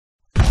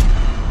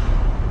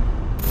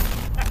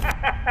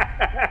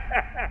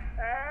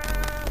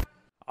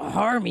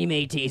Harmy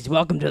mateys,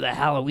 welcome to the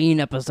Halloween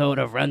episode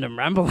of Random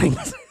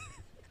Ramblings.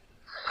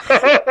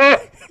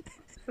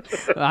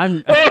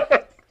 I'm...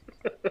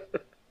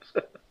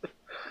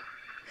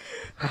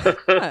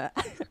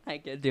 I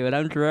can't do it.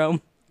 I'm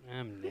Jerome.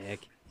 I'm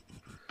Nick.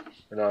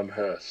 And I'm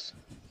Hess.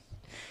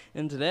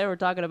 And today we're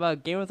talking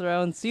about Game of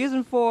Thrones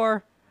Season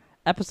 4,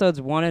 Episodes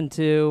 1 and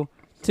 2,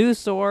 Two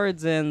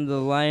Swords, and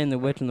The Lion, the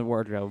Witch, and the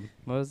Wardrobe.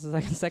 What was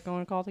the second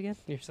one called again?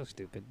 You're so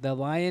stupid. The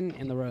Lion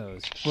and the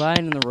Rose.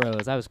 Lion and the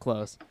Rose. I was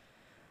close.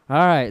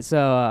 Alright,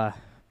 so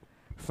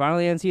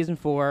finally in Season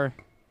 4,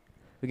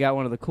 we got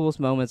one of the coolest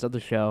moments of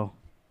the show.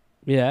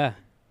 Yeah.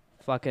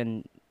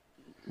 Fucking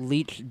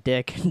Leech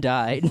Dick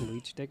died.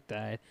 Leech Dick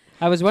died.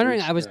 I was wondering,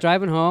 Leech I was Dick.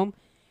 driving home,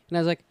 and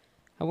I was like,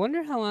 I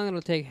wonder how long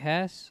it'll take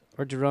Hess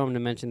or Jerome to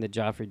mention that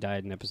Joffrey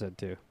died in episode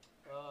 2.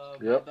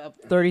 Yep. About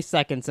 30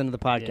 seconds into the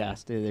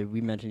podcast,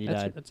 we mentioned he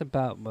died. That's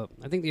about, well,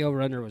 I think the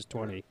over-under was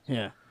 20.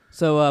 Yeah.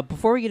 So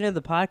before we get into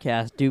the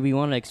podcast, do we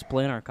want to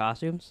explain our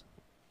costumes?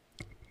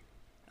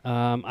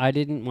 I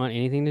didn't want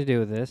anything to do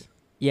with this.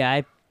 Yeah,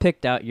 I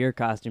picked out your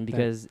costume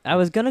because I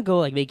was going to go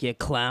like make you a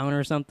clown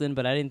or something,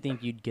 but I didn't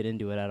think you'd get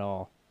into it at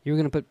all. You were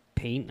going to put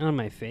paint on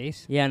my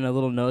face? Yeah, and a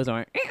little nose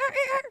on it.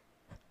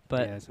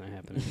 But yeah, that's not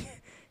happening.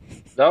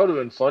 That would have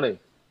been funny.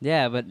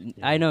 yeah, but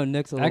I know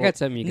Nick's a little... I got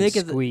something you can Nick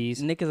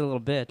squeeze. Nick is a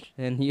little bitch,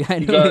 and I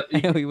got-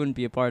 know he wouldn't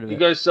be a part of You it.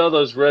 guys sell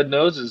those red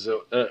noses at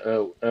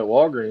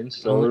Walgreens,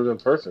 so it would have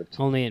been perfect.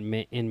 Only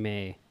in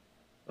May.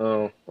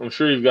 Oh, I'm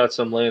sure you've got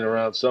some laying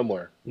around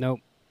somewhere. Nope.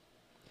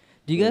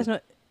 Do you guys know...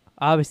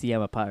 Obviously,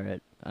 I'm a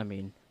pirate. I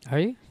mean, Are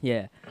you?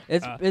 yeah.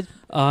 It's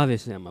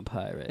Obviously, I'm a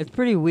pirate. it's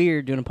pretty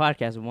weird doing a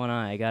podcast with one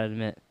eye, I gotta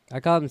admit. I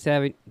called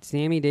him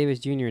Sammy Davis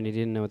Jr., and he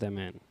didn't know what that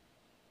meant.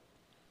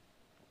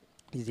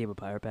 Does he have a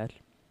pirate badge?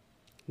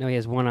 No, he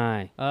has one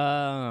eye.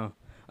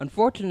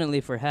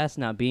 Unfortunately for Hess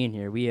not being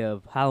here, we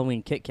have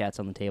Halloween Kit Kats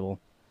on the table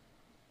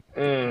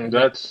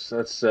That's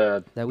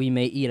sad. that we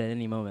may eat at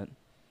any moment.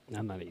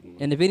 I'm not eating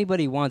one. And if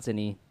anybody wants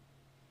any,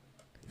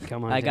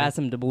 Come on, I Dan. got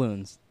some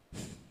doubloons.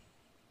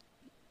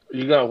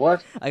 You got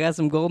what? I got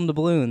some golden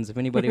doubloons if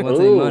anybody wants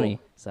any Ooh. money.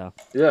 So,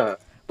 Yeah.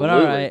 but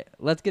absolutely. all right,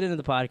 let's get into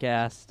the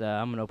podcast.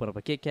 I'm gonna open up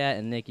a Kit Kat,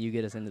 and Nick, you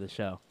get us into the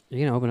show.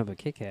 You're gonna open up a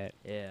Kit Kat.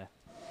 Yeah.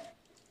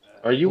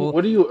 Are you? Well-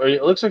 What are you?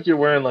 It looks like you're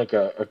wearing like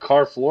a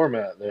car floor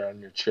mat there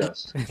on your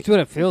chest. That's what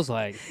it feels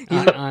like.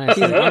 He's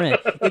honestly. an army.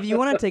 If you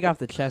want to take off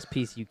the chest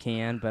piece, you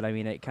can, but I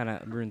mean, it kind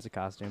of ruins the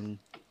costume.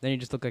 Then you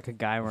just look like a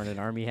guy wearing an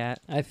army hat.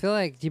 I feel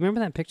like. Do you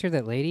remember that picture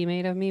that lady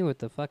made of me with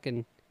the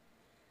fucking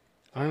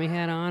army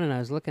hat on, and I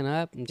was looking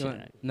up? And You she,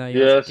 want, no, you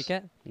want Yes. some Kit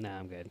Kat? nah,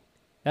 I'm good.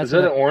 Is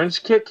that an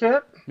orange Kit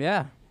Kat?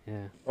 Yeah.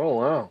 Yeah. Oh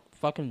wow!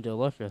 Fucking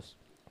delicious.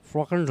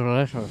 Fucking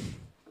delicious.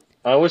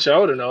 I wish I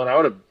would have known. I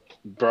would have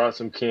brought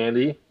some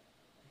candy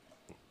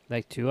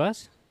Like to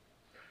us?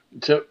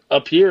 to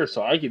up here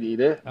so I could eat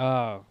it.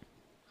 Oh.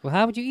 Well,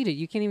 how would you eat it?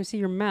 You can't even see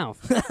your mouth.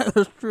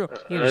 That's true.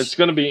 You're It's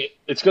gonna be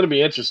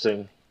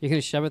interesting.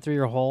 gonna shove it through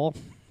your hole?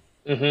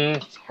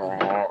 Mm-hmm.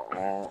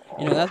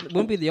 You know, that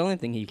wouldn't be the only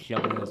thing he's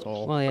shoving in his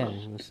hole. Well, yeah.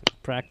 It was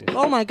practice.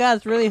 Oh my god,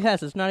 it's really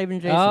Hess. It's not even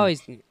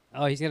Jason.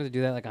 He's gonna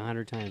do that like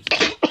 100 times.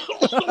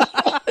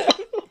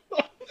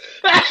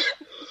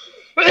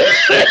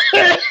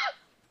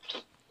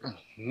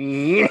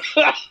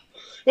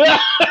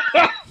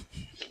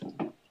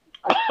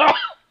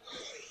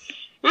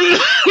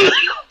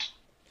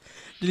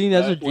 Do you think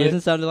that's what wait.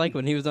 Jason sounded like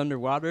when he was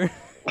underwater?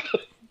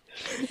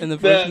 In the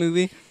first That-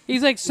 movie?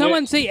 He's like,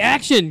 someone say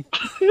action.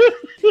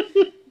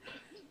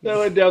 That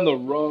went down the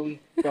wrong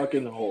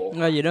fucking hole.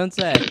 No, you don't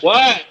say.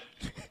 What?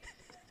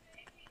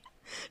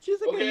 She's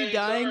like, are you Okay,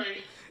 dying?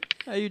 sorry.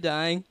 Are you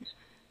dying?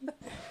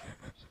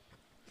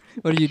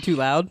 What, are you too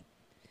loud?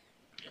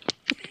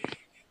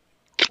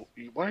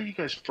 Why are you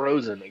guys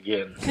frozen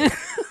again?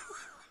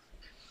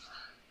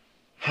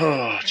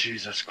 Oh,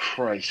 Jesus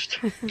Christ.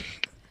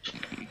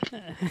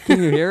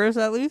 Can you hear us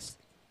at least?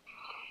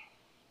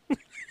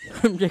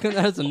 I'm checking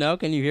that as a no.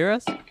 Can you hear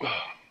us?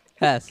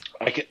 Hess.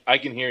 I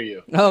can hear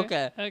you.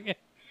 Okay. Okay.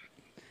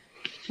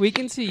 We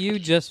can see you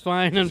just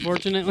fine,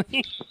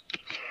 unfortunately.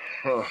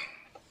 Oh,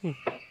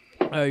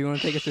 Oh, you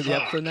want to take us through the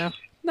episode now?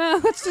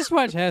 No, let's just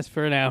watch Hess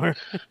for an hour.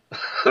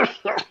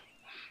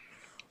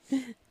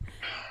 she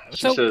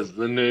So- says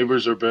the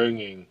neighbors are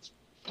banging.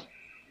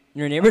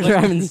 Your neighbors are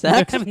having They're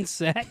sex? having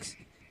sex?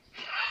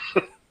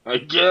 I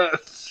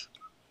guess.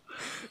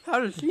 How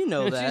does she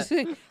know Did she that?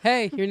 say,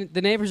 hey,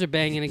 the neighbors are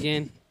banging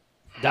again.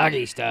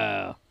 Doggy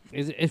style.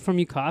 Is it from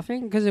you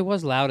coughing? Because it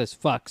was loud as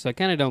fuck, so I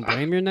kind of don't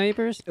blame your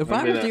neighbors. If I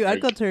I mean, was you, I-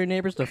 I'd go tell your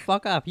neighbors to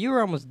fuck off. You were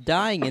almost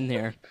dying in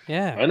there.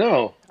 Yeah. I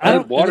know. I I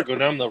don't- had water go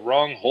down the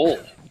wrong hole.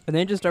 And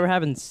they just start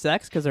having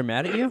sex because they're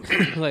mad at you?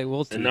 Like,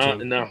 we'll teach And now,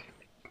 them.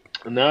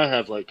 and now I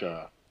have like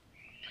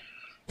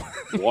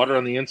water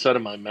on the inside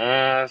of my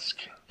mask,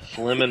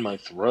 phlegm in my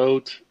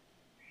throat.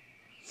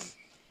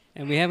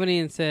 And we haven't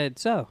even said,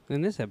 so,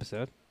 in this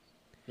episode,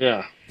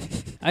 Yeah.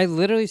 I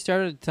literally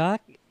started to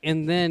talk,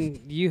 and then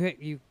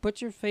you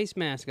put your face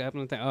mask up,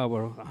 and I thought, oh,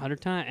 we're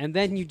 100 times, and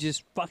then you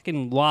just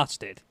fucking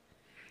lost it.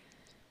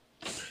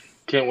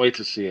 Can't wait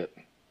to see it.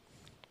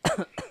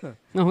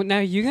 No, now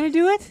you're gonna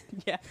do it?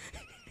 Yeah.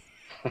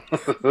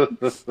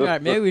 All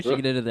right, maybe we should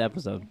get into the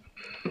episode.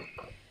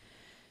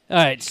 All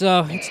right,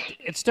 so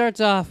it starts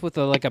off with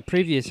a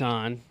previous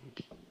on.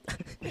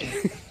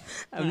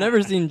 I've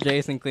never seen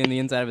Jason clean the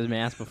inside of his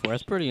mask before.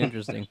 It's pretty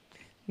interesting.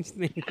 It's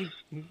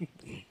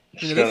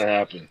gonna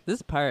happen.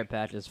 This pirate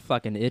patch is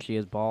fucking itchy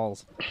as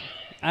balls.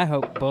 I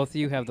hope both of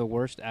you have the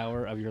worst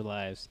hour of your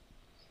lives.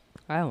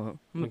 I won't.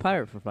 I'm a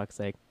pirate, for fuck's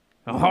sake.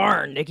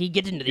 Oh, Nicky,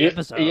 get into the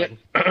episode.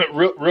 Yeah.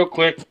 real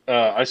quick,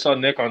 I saw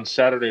Nick on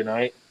Saturday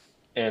night,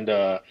 and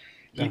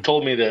he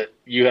told me that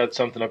you had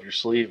something up your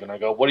sleeve, and I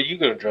go, "What are you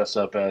going to dress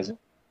up as?"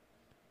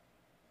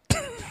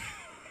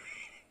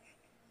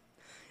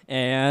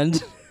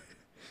 And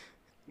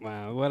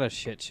Wow, what a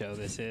shit show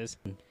this is.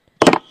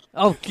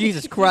 oh,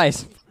 Jesus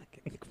Christ!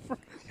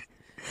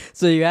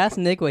 So you asked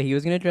Nick what he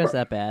was going to dress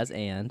up as,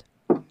 and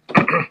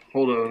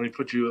Hold on, let me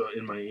put you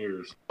in my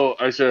ears. Oh,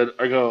 I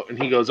go,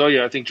 and he goes, "Oh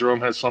yeah, I think Jerome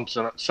has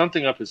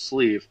something up his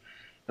sleeve."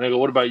 And I go,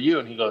 "What about you?"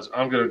 And he goes,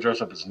 "I'm going to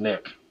dress up as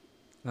Nick."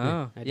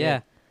 oh, I did. yeah.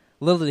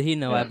 Little did he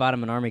know, I Yeah. bought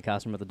him an army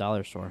costume at the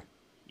dollar store.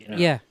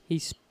 Yeah,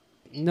 he's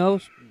no.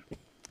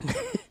 I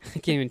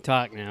can't even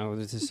talk now.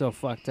 This is so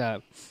fucked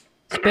up.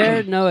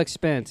 Spared no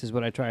expense is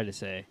what I tried to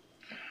say.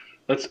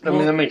 I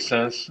mean, that makes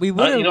sense. We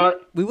would have, you know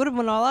what? we would have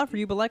went all out for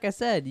you, but like I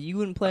said, you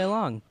wouldn't play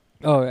along.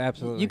 Oh,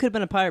 absolutely. You could have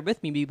been a pirate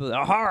with me, people.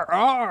 Arr,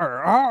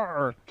 arr,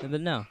 arr.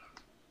 But no.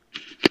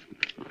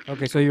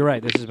 Okay, so you're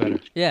right. This is better.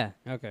 Yeah.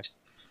 Okay.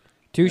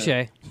 Touche.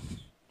 All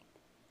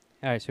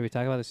right, should we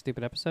talk about this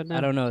stupid episode now?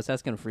 I don't know. Is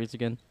that going to freeze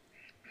again?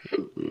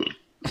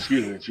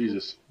 Excuse me,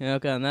 Jesus. Yeah,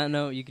 okay, on that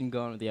note, you can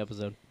go on with the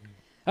episode.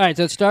 All right,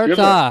 so it starts You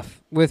have a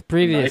off with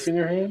previous. Knife in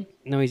your hand?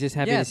 No, he's just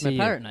happy Yeah, to it's see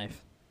my pirate you.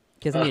 knife.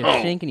 Because I need to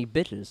Oh. shank any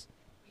bitches.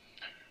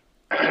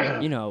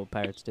 You know what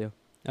pirates do.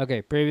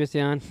 Okay,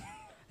 previously on.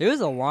 It was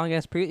a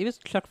long-ass It was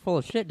chock full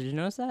of shit. Did you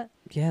notice that?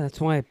 Yeah,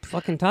 that's why I'm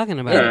fucking talking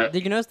about Yeah. it.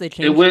 Did you notice they It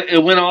changed?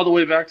 went all the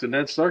way back to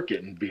Ned Stark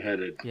getting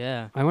beheaded.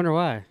 Yeah, I wonder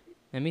why.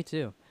 and me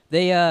too.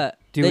 They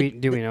Do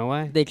They- we know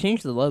why? they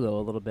changed the logo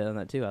a little bit on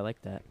that too. I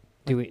like that.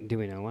 Do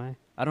we know why?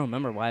 I don't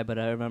remember why, but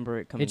I remember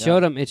it coming. It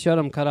showed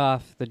him cut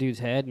off the dude's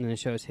head, and then it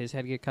shows his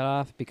head get cut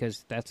off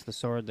because that's the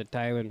sword that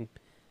Tywin.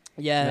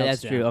 Yeah, melts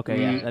that's true. down.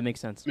 Okay, yeah, Mhm. that makes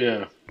sense.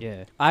 Yeah.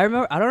 Yeah. I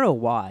remember. I don't know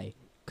why,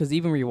 because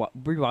even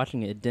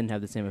rewatching it didn't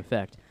have the same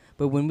effect.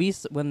 But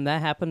when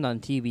that happened on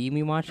TV and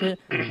we watched it,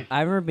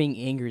 I remember being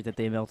angry that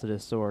they melted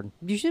his sword.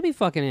 You should be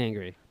fucking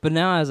angry. But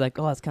now I was like,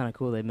 oh, that's kind of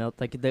cool. They melt.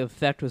 Like the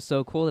effect was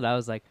so cool that I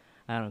was like,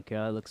 I don't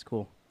care. That looks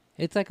cool.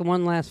 It's like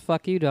one last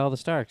fuck you to all the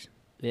Starks.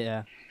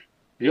 Yeah.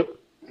 Yep.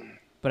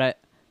 But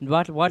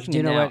watching Do you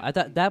it know now, what- I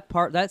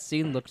thought that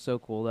scene looked so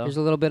cool though. Here's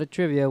a little bit of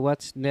trivia.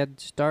 What's Ned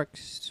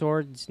Stark's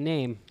sword's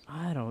name?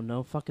 I don't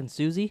know, fucking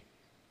Susie.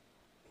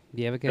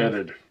 Do you have a guess?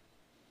 Bedded.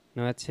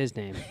 No, that's his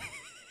name.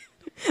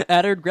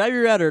 Eddard, grab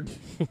your Eddard.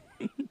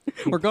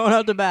 We're going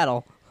out to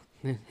battle.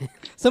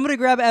 Somebody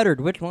grab Eddard.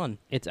 Which one?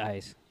 It's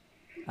Ice.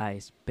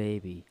 Ice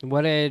baby.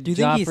 What did Do you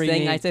think he's Joffrey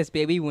saying name? Ice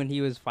baby when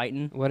he was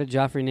fighting? What did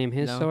Joffrey name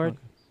his No? sword?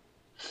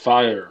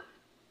 Fire.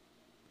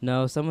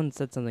 No, someone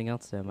said something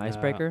else to him.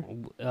 Icebreaker?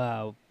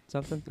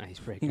 Something?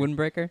 Icebreaker.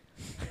 Windbreaker?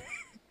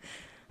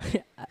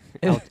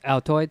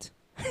 Altoids.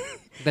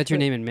 That's your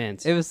name in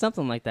Mints. It was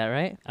something like that,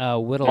 right?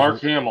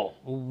 Mark Hamill.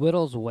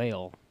 Whittle's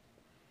whale.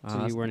 So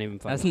that's, you weren't even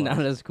that's fucking not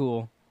as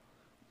cool.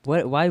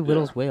 What? Why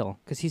Whittle's whale?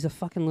 Because he's a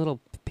fucking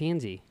little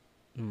pansy.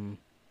 Mm.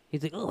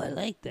 He's like, oh, I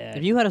like that.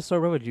 If you had a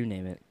sword, what would you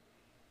name it?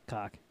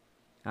 cock.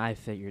 I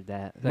figured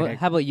that. Like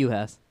How about you,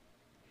 Hess?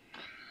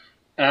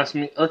 Ask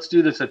me. Let's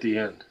do this at the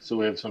end, so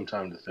we have some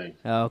time to think.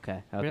 Oh,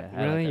 okay. Okay. Really?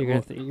 I like You're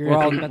that. gonna We'll- you're we'll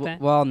gonna all, think about that?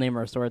 we'll all name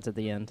our swords at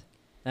the end.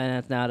 And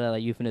that's not a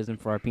euphemism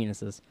for our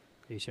penises.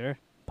 Are you sure?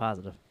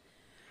 Positive.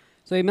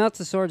 So he melts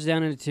the swords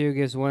down into two,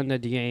 gives one to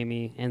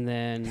Jaime, and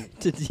then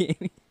To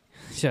Jamie.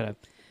 shut up.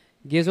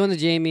 Gives one to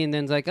Jaime, and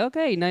then's like,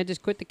 okay, now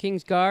just quit the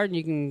King's Guard, and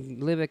you can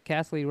live at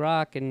Castle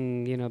Rock,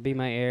 and be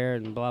my heir,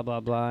 and blah blah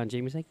blah. And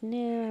Jaime's like,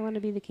 no, I want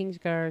to be the King's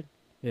Guard.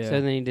 Yeah.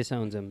 So then he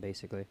disowns him,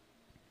 basically.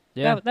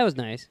 yeah. That was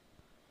nice.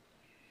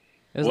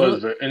 It was a little-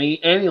 there? And he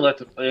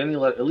let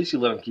at least he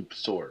let him keep the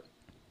sword.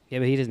 Yeah,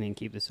 but he doesn't even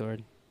keep the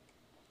sword.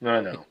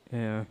 I know.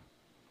 Yeah.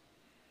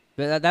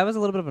 But that was a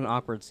little bit of an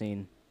awkward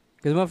scene.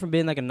 Because it went from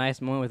being like a nice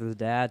moment with his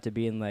dad to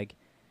being like,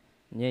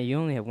 yeah, you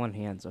only have one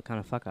hand, so kind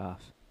of fuck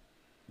off.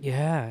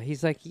 Yeah,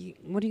 he's like,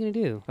 what are you gonna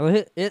do?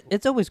 Well,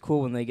 it's always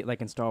cool when they get,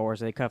 like in Star Wars,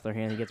 they cut off their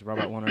hand, he gets a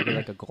robot one, or get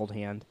like a gold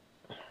hand.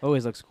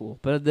 Always looks cool.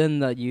 But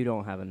then you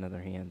don't have another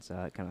hand, so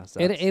it kind of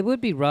sucks. It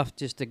would be rough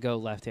just to go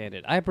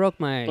left-handed. I broke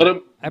my.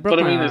 But I broke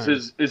I my mean, arm.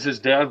 is his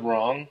dad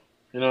wrong?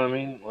 You know what I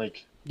mean?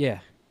 Like Yeah.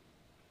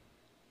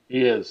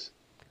 he is.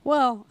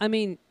 Well, I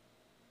mean,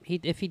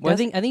 if he Well, I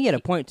doesn't. think he had a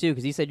point too,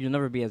 because he said you'll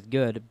never be as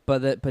good.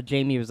 But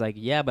Jamie was like,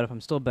 yeah, but if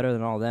I'm still better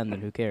than all them,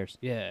 then who cares?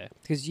 Yeah,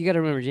 because you got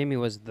to remember, Jaime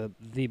was the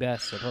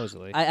best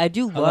supposedly. I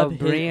do Although love his,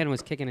 Brienne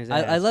was kicking his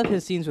ass. I love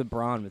his scenes with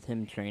Braun with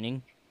him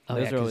training. Oh,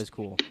 Those yeah, are 'cause always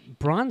cool.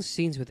 Braun's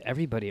scenes with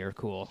everybody are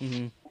cool,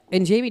 Mm-hmm.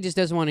 and Jaime just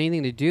doesn't want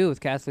anything to do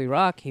with Castle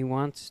Rock. He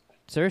wants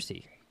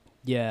Cersei.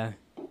 Yeah.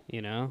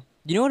 You know,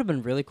 You know what would have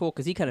been really cool?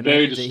 Because he kind of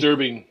Very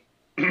disturbing,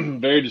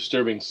 very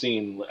disturbing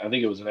scene. I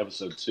think it was in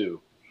episode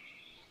 2.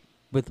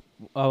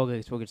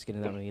 Okay, so we'll just get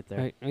into that when we get there.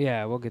 Right,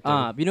 yeah, we'll get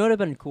there. You know what would have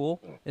been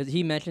cool? Is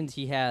he mentions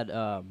he had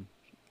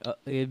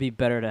it'd be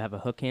better to have a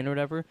hook hand or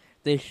whatever.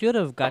 They should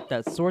have got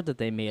that sword that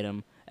they made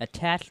him,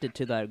 attached it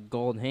to that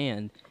gold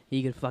hand.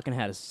 He could fucking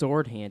had a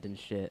sword hand and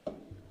shit.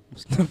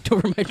 Knocked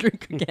over my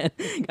drink again.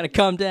 Gotta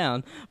calm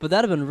down. But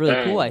that'd have been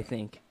really cool, I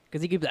think,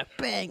 because he could be like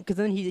bang. Because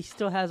then he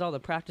still has all the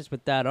practice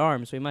with that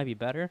arm, so he might be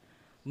better.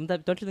 Don't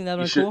you think that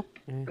would be cool?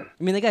 Yeah.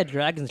 I mean, they got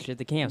dragons and shit.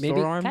 They can't have Maybe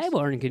sword arms.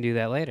 Kyborn can do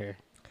that later.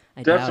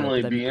 I doubt it,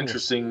 Definitely but that'd be cool.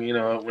 interesting, you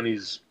know, when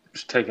he's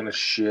taking a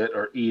shit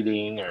or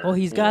eating. Or, Oh,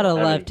 he's got a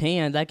left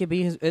hand. That could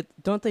be his.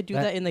 Don't they do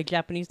That- that in like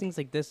Japanese things?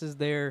 Like this is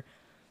their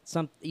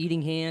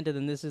eating hand, and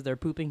then this is their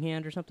pooping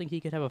hand or something. He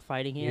could have a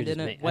fighting hand just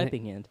and a I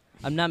wiping hand.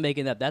 I'm not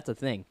making that. That's a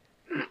thing.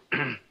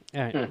 All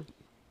right.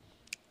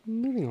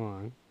 Moving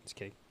along. Just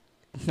kidding.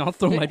 I'll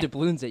throw my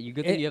doubloons at you.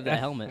 Good thing you have that I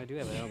helmet. do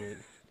have a helmet.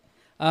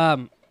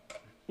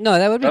 No,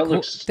 that would be That cool.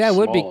 looks That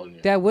would small on be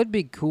you. that would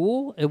be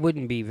cool. It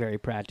wouldn't be very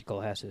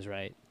practical. Hess is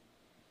right.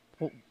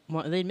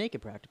 Well, they'd make it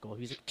practical.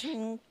 He's like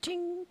ting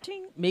ting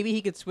ting. Maybe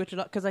he could switch it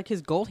up because like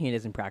his gold hand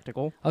isn't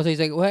practical. Oh, so he's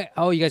like, what?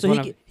 Oh, you guys So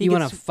want to? he You could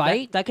want to s-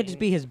 fight? That could just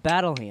be his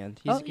battle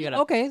hand. He's, Oh, you gotta-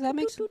 okay, that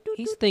makes.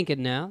 He's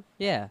thinking now.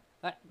 Yeah.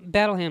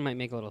 Battle hand might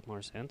make a little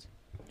more sense.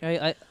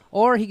 I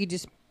Or he could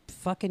just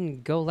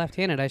fucking go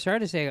left-handed. I started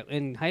to say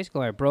in high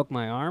school I broke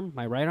my arm,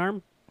 my right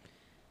arm,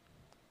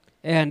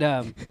 and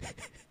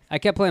I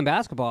kept playing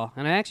basketball,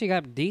 and I actually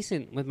got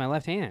decent with my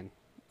left hand.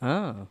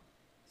 oh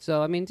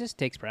So I mean, it just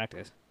takes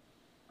practice,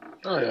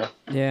 Oh, yeah.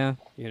 yeah.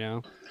 you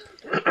know.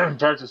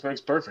 Practice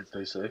makes perfect,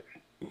 they say.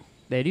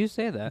 They do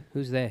say that.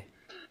 Who's they?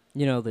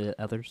 You know the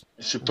others.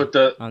 You should put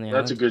that. On the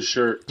That's a island? good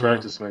shirt.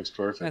 Practice makes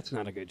perfect. That's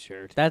not a good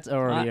shirt. That's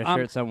already a I'm-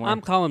 shirt somewhere. I'm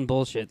calling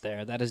bullshit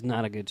there. That is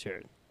not a good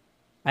shirt.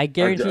 I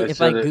guarantee I if I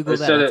said it- Google I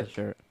that, said that's it. a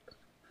shirt.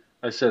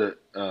 I said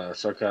it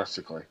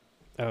sarcastically.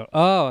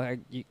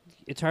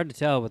 It's hard to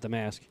tell with the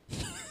mask.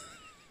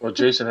 Well,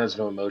 Jason has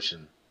no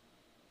emotion.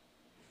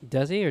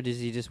 Does he, or is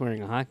he just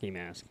wearing a hockey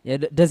mask? Yeah,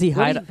 does he What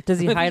hide? if- Does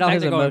he what if hide he's all back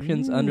his there going,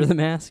 emotions under the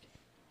mask?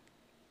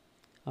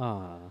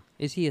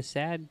 Is he a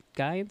sad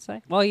guy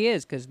inside? Well, he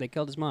is, because they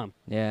killed his mom.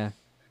 Yeah.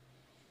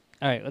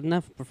 All right,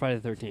 enough for Friday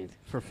the 13th,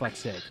 for fuck's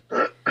sake.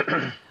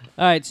 All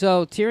right,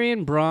 so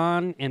Tyrion,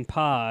 Bronn, and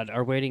Pod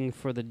are waiting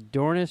for the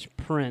Dornish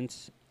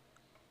prince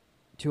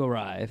to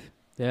arrive.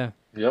 Yeah.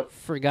 Yep.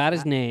 Forgot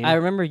his name. I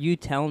remember you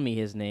telling me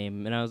his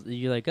name, and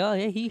you're like, oh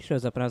yeah, he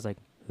shows up, and I was like,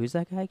 who's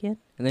that guy again?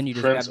 And then you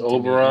just Prince grabbed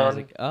him to me, and I was Oberyn?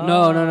 like, oh.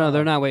 No,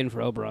 they're not waiting for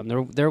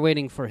Oberyn. They're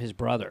waiting for his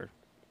brother.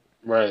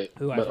 Right.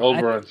 Who But I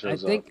Oberyn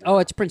shows think. up. Oh,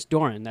 it's Prince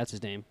Doran. That's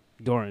his name,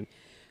 Doran.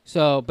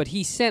 So, but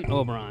he sent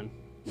Oberyn.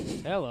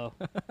 Hello.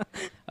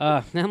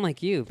 Now I'm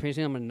like you. Pretty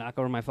soon I'm gonna knock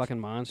over my fucking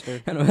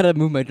monster. I know how to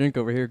move my drink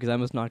over here because I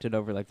almost knocked it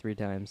over like 3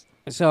 times.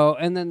 So,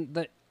 and then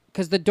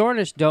because the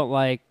Dornish don't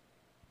like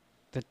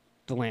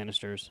the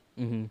Lannisters.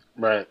 Mm-hmm.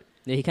 Right.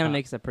 Yeah, he kind of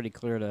makes that pretty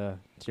clear to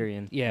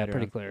Tyrion. Yeah, later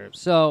pretty on. clear.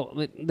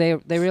 So they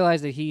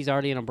realize that he's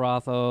already in a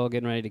brothel,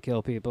 getting ready to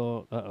kill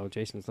people. Uh-oh,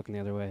 Jason's looking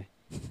the other way.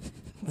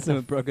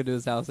 Someone broke into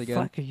his house again.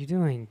 Fuck are you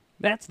doing?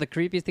 That's the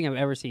creepiest thing I've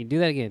ever seen. Do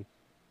that again.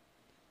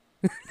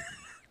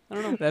 I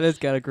don't know. That is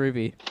kind of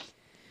creepy.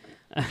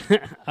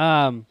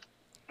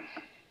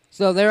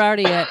 So they're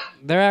already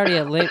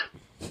at late.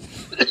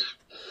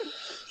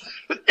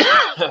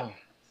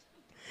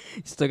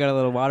 You still got a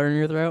little water in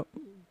your throat?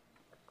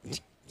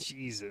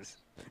 Jesus.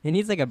 He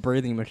needs like a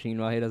breathing machine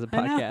while he does a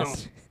I know.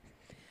 podcast.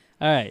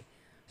 All right.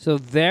 So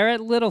they're at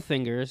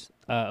Littlefinger's.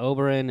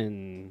 Oberyn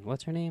and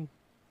what's her name?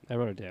 I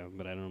wrote it down,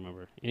 but I don't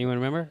remember. Anyone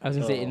remember? I was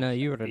gonna say Oh, no,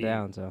 you wrote it yeah.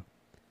 down, so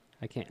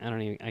I can't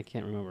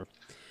remember.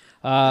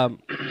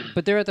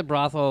 But they're at the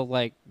brothel,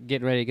 like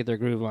getting ready to get their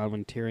groove on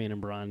when Tyrion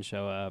and Bronn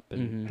show up,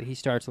 and Mhm. he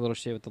starts a little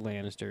shit with the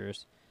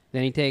Lannisters.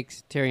 Then he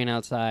takes Tyrion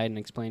outside and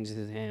explains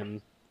to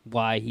him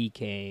why he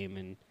came,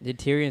 and the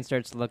Tyrion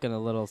starts looking a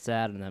little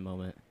sad in that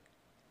moment.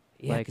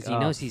 yeah, Like, because he oh,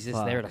 knows he's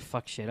just there to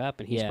fuck. fuck shit up,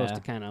 and he's supposed Yeah.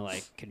 to kind of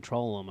like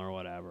control him or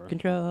whatever.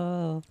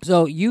 Control.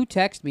 So you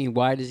text me,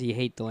 why does he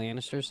hate the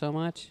Lannisters so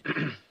much?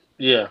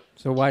 Yeah.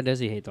 So why does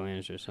he hate the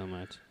Lannisters so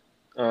much?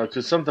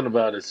 Because something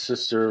about his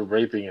sister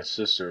raping his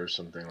sister or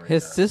something like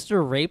His that.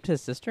 sister raped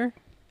his sister?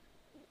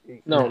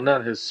 No,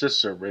 not his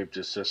sister raped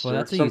his sister. Well,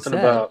 that's what you something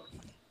said. about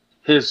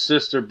his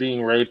sister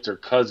being raped or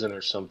cousin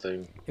or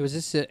something. It was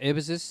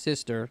his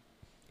sister.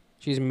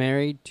 She's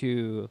married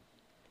to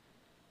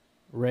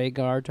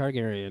Rhaegar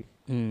Targaryen,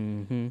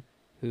 Mm-hmm.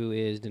 who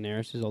is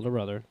Daenerys' older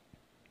brother.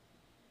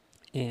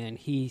 And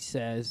he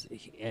says,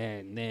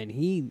 and then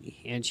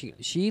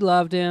she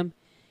loved him,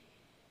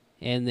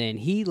 and then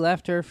he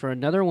left her for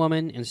another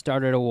woman and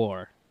started a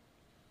war.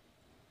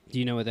 Do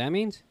you know what that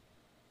means?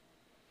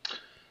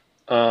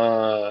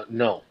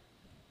 No.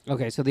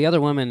 Okay, so the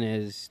other woman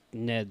is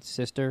Ned's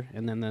sister,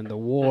 and then the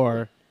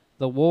war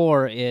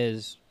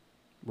is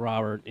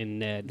Robert and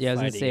Ned. Yeah, I was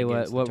gonna fighting say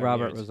against what the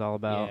Robert Targaryens. was all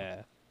about.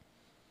 Yeah.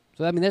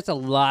 So I mean, that's a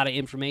lot of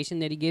information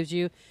that he gives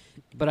you,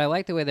 but I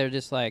like the way they're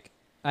just like,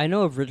 I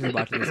know originally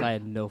watching this, I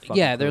had no fucking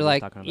Yeah, clue they're what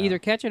like, they're talking about. either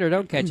catch it or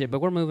don't catch it, but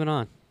we're moving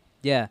on.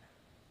 Yeah.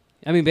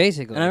 I mean,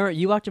 basically. And I remember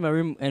you walked in my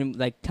room and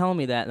like telling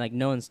me that, like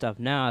knowing stuff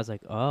now. I was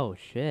like, oh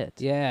shit.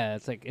 Yeah,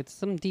 it's like it's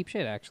some deep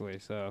shit actually.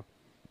 So,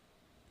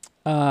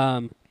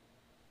 and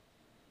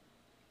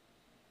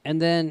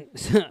then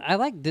I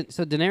like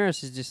so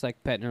Daenerys is just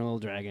like petting her little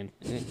dragon.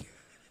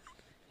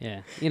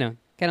 Yeah, you know,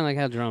 kind of like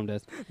how Jerome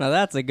does. Now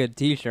that's a good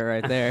T-shirt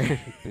right there.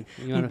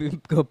 You wanna,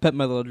 Go pet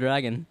my little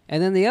dragon.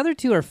 and then the other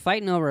two are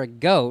fighting over a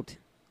goat,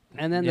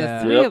 and then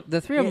Yeah. the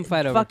three of them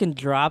fight over. Fucking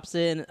drops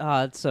it. And,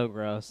 oh, it's so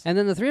gross. And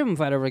then the three of them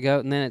fight over a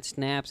goat, and then it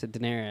snaps at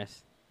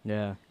Daenerys.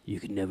 Yeah. You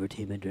can never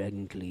tame a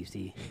dragon,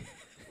 Khaleesi.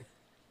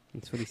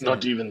 That's what he said.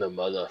 Not even the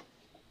mother.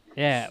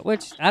 Yeah,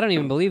 which I don't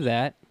even believe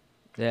that,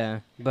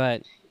 Yeah.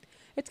 but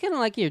it's kind of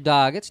like your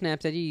dog. It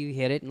snaps at you, you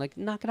hit it, and like,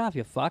 knock it off,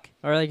 you fuck.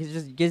 Or like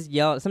it's just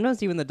yell.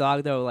 Sometimes even the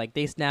dog though, like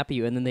they snap at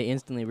you and then they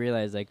instantly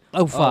realize like,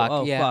 Oh, fuck,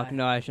 oh yeah. fuck,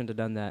 no, I shouldn't have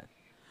done that.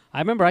 I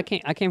remember I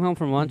came home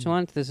from lunch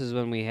once. This is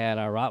when we had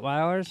our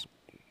Rottweilers,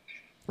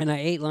 and I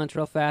ate lunch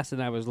real fast,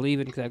 and I was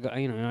leaving because I go,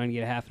 I'm gonna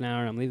get a half an hour,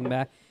 and I'm leaving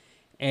back,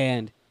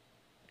 and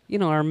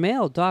our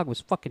male dog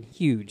was fucking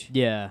huge,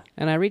 Yeah.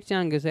 and I reached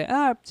down and go say,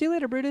 see you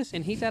later, Brutus,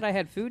 and he thought I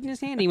had food in his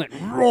hand. And he went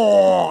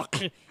rock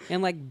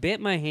and like bit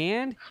my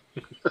hand,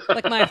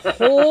 like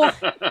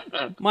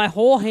my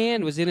whole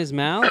hand was in his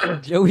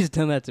mouth, Joey's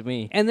done that to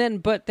me.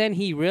 and but then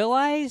he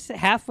realized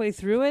halfway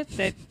through it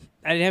that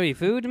I didn't have any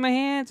food in my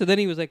hand, so then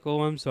he was like,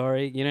 "Oh, I'm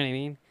sorry," you know what I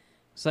mean?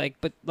 It's like,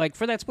 but like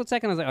for that split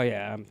second, I was like, "Oh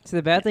yeah." So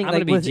the bad thing, I'm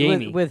like gonna be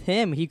Jamie. with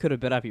him, he could have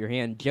bit off your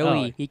hand.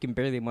 Joey, Oh. he can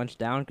barely munch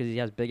down because he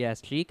has big ass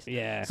cheeks.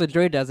 Yeah, So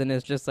Joey doesn't.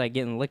 It's just like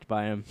getting licked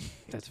by him.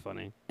 that's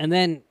funny. And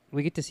then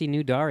we get to see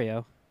new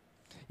Dario.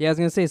 Yeah, I was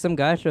gonna say some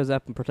guy shows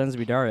up and pretends to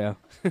be Dario.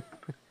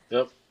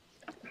 Yep.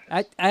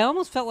 I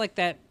almost felt like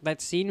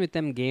that scene with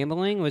them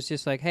gambling was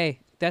just like, hey,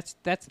 that's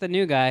the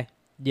new guy.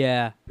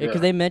 Yeah, because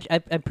Yeah. they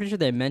mentioned. I'm pretty sure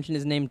they mentioned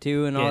his name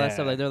too and all that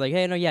stuff. Yeah. Like they're like,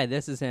 hey, no, yeah,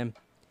 this is him.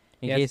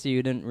 In Yes. case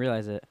you didn't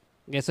realize it.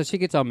 Yeah, so she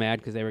gets all mad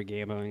because they were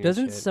gambling.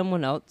 Doesn't and shit.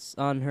 someone else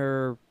in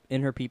her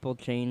people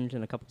change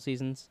in a couple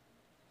seasons?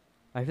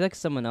 I feel like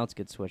someone else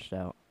gets switched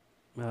out.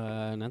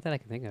 Not that I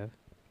can think of,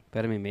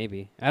 but I mean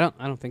maybe. I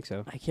don't think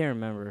so. I can't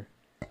remember.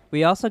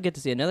 We also get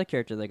to see another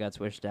character that got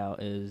switched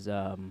out is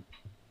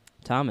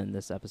Tom in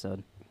this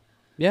episode.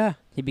 Yeah,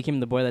 He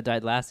became the boy that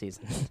died last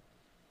season.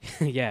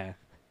 yeah.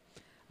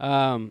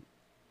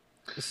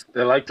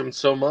 They liked him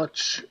so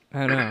much.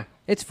 I know.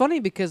 It's funny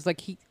because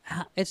like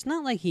it's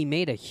not like he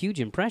made a huge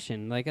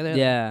impression. Like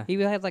Yeah. he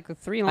had like the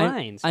 3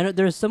 lines. I know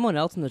there's someone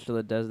else in the show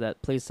that does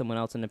that, plays someone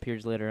else and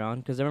appears later on.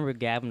 Because I remember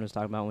Gavin was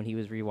talking about when he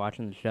was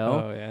rewatching the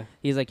show. Oh yeah.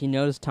 He's like, he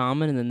noticed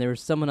Tommen, and then there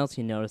was someone else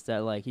he noticed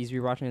that, like, he's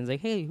rewatching and he's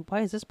like, hey,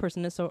 why is this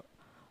person this so...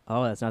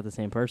 Oh, that's not the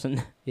same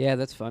person. Yeah,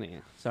 that's funny.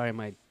 Sorry,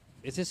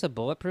 is this a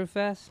bulletproof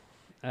vest?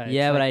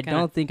 Yeah, it's but like I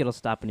don't think it'll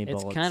stop any It's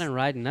bullets. kind of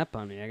riding up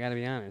on me. I gotta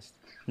be honest.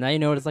 Now you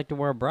know what it's like to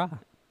wear a bra.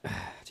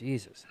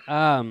 Jesus.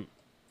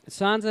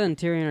 Sansa and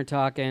Tyrion are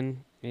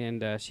talking,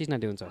 and she's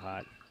not doing so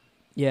hot.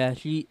 Yeah,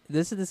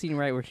 this is the scene,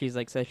 right, where she's,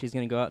 like, says she's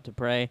going to go out to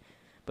pray,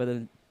 but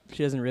then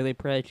she doesn't really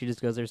pray. She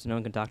just goes there so no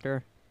one can talk to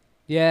her.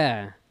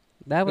 Yeah,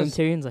 that And was.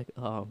 Tyrion's like,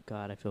 oh,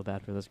 God, I feel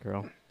bad for this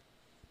girl.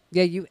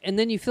 Yeah, and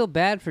then you feel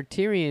bad for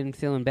Tyrion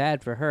feeling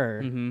bad for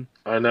her. Mm-hmm.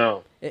 I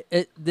know.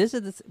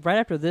 Right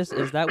after this,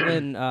 is that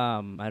when, I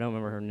don't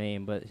remember her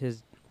name, but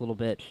his little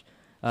bitch...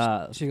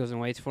 She goes and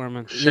waits for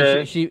him.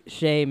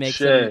 Shay makes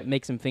Shay.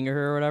 him finger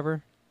her or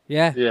whatever.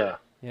 Yeah, Yeah.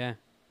 yeah.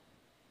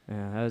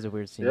 Yeah, that was a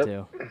weird scene Yep.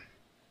 too.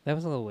 That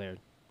was a little weird.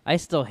 I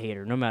still hate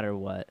her no matter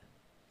what.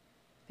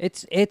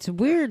 It's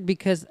weird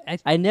because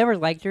I never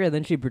liked her, and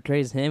then she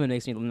betrays him and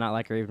makes me not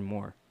like her even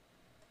more.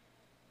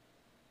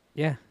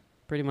 yeah,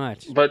 pretty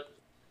much. But,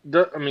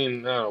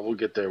 we'll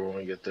get there when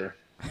we get there.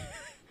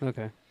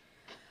 Okay.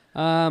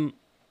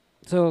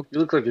 So You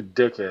look like a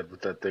dickhead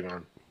with that thing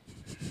on.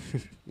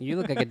 you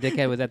look like a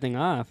dickhead with that thing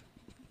off.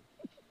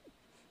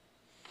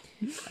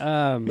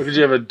 Look at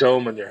you have a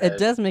dome on your head. It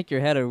does make your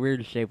head a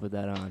weird shape with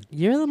that on.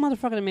 You're the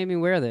motherfucker that made me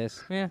wear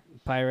this, Yeah,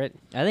 pirate.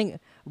 I think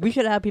we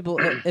should have people.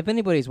 If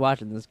anybody's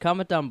watching this,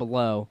 comment down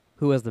below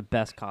who has the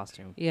best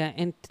costume. Yeah,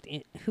 and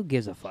who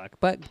gives a fuck?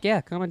 But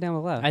yeah, comment down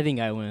below. I think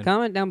I win.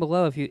 Comment down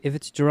below if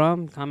it's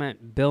Jerome.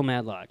 Comment Bill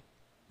Madlock.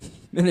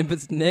 And if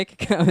it's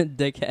Nick, comment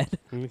dickhead.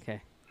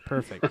 Okay,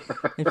 perfect.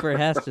 And for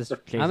Hess, just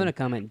Jason. I'm gonna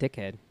comment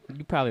dickhead.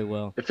 You probably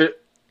will. If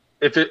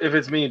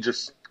it's me,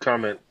 just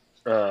comment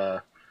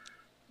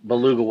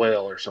beluga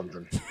whale or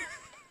something.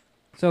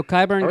 So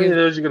How Qyburn many of gives.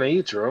 those you gonna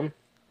eat, Jerome?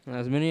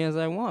 As many as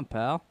I want,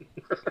 pal.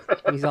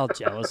 He's all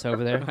jealous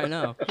over there. I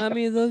know. How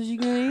many of those you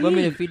gonna eat? Want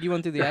me to feed you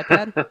one through the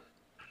iPad?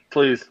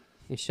 Please.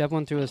 You shove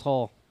one through his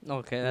hole.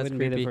 Okay, that's Wouldn't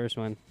be creepy. the first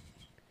one.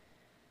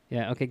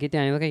 Yeah. Okay, get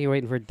down. You look like you're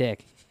waiting for a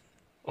dick.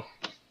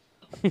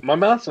 My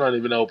mouth's not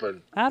even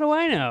open. How do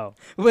I know?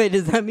 Wait,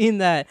 does that mean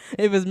that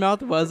if his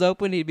mouth was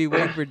open, he'd be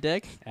waiting for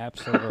dick?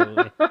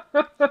 Absolutely.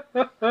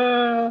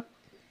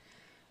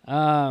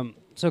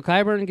 So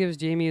Qyburn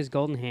gives Jaime his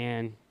golden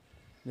hand,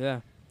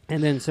 Yeah.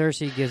 and then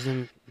Cersei gives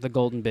him the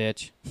golden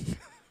bitch.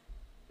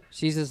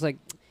 She's just like,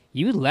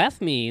 You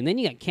left me, and then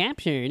you got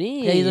captured.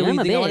 Yeah, he's like, I'm "You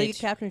a think I want to get bitch."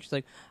 captured?" She's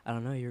like, "I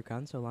don't know. You were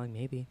gone so long,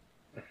 maybe."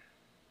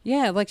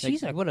 Yeah, like Like,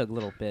 she's like, what a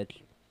little bitch.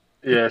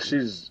 Yeah,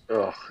 she's.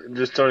 Ugh,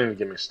 just don't even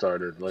get me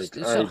started. Like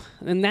so,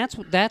 and that's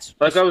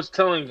like I was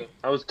talking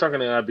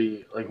to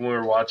Abby like when we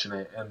were watching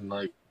it, and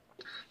like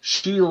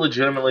she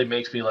legitimately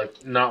makes me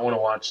like not want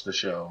to watch the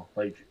show.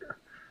 Like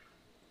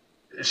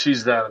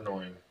she's that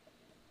annoying.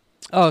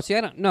 Oh, see,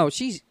 I don't know.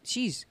 She's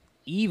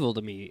evil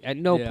to me. At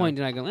no Yeah. point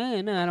did I go, no,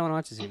 I don't want to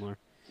watch this anymore.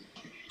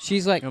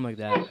 She's like, I'm like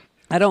that.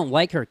 I don't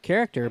like her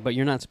character, but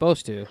you're not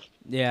supposed to.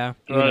 Yeah.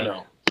 I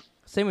know.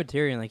 Same with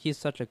Tyrion. Like, he's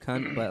such a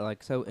cunt, but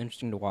like so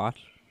interesting to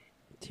watch.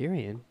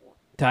 Tyrion,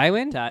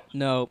 Tywin,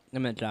 No, I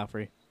meant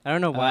Joffrey. I don't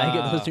know why I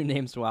get those two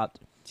names swapped.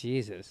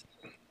 Jesus.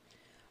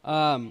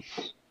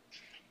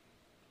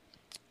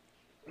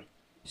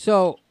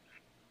 So,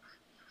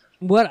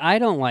 what I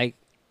don't like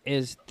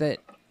is that.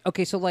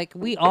 Okay, so like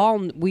we all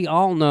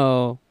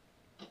know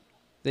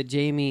that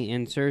Jaime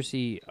and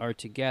Cersei are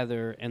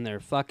together and they're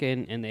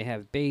fucking and they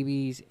have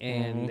babies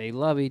and they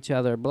love each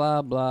other.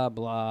 Blah blah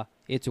blah.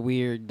 It's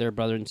weird. They're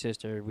brother and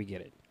sister. We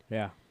get it.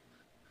 Yeah.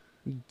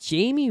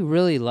 Jaime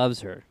really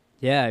loves her.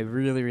 Yeah, I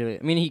really, really.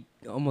 I mean,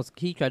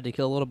 he tried to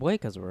kill a little boy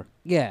because of her.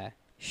 Yeah,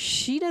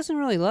 she doesn't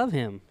really love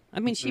him. I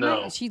mean, she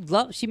No. she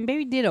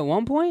maybe did at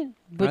one point,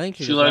 but I think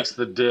She likes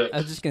the dick. I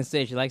was just gonna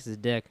say she likes his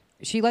dick.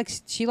 she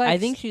likes. I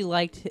think she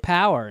liked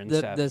power and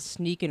stuff. the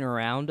sneaking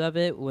around of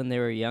it when they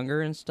were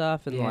younger and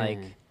stuff, and Yeah. like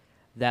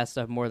that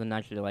stuff more than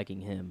actually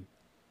liking him.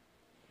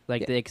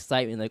 Like the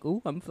excitement, like,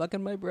 "Ooh, I'm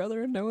fucking my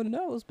brother and no one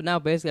knows." But now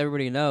basically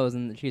everybody knows,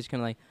 and she's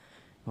kind of like,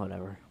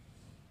 whatever.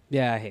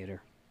 Yeah, I hate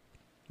her.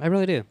 I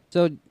really do.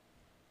 So,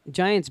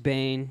 Giant's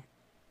Bane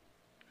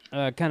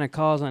kind of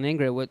calls on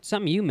Ingrid. What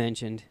something you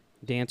mentioned,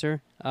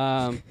 Dancer.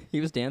 He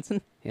was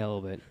dancing. Yeah, a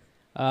little bit.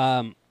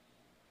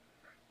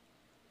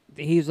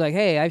 He's like,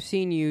 "Hey, I've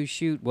seen you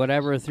shoot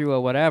whatever through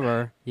a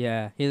whatever."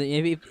 Yeah.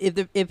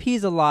 If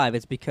he's alive,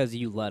 it's because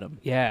you let him.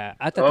 Yeah,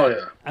 I thought. Oh, that,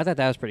 yeah. I thought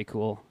that was pretty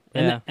cool.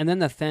 And Yeah. and then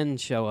the Fen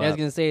show up. I was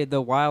gonna say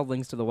the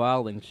wildlings to the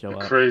wildlings show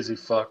up. Crazy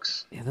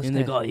fucks. Yeah, those And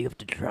they guys- go, "Oh, you have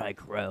to try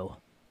Crow."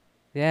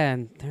 yeah,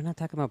 and they're not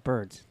talking about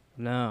birds.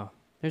 No.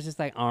 There's this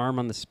like arm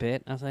on the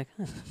spit. I was like,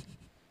 huh,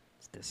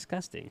 it's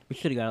disgusting. We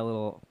should have got a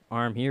little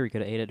arm here. We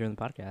could have ate it during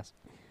the podcast.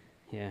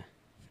 Yeah.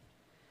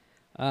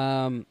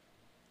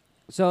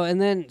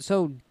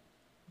 So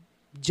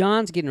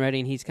John's getting ready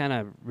and he's kind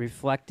of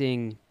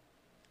reflecting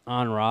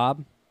on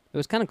Rob. It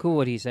was kind of cool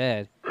what he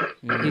said.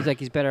 He's like,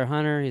 he's a better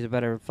hunter. He's a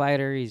better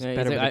fighter. He's Yeah,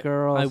 better he's with like, the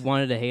girls. I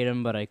wanted to hate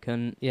him, but I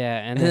couldn't. yeah,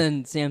 And and then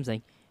then Sam's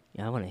like,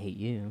 "Yeah, I want to hate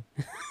you."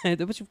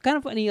 which was kind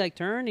of funny. He like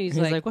turned. And he's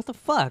He's like, like, "What the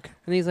fuck?"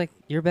 and he's like,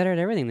 "You're better at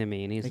everything than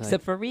me." And he's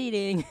Except for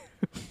reading.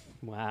 like,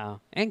 "Wow!"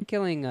 And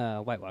killing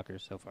White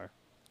Walkers so far.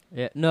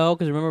 Yeah, no,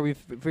 because remember we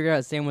figured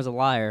out Sam was a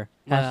liar.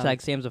 Wow.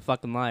 Hashtag Sam's a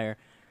fucking liar,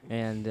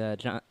 and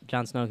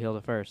Jon Snow killed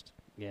it first.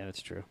 Yeah,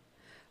 that's true.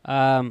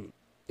 And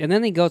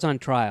then he goes on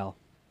trial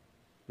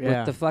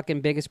with the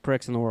fucking biggest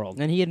pricks in the world.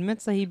 and he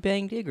admits that he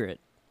banged Ygritte.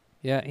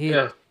 Yeah,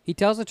 Yeah. he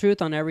tells the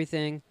truth on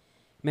everything.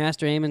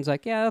 Master Aemon's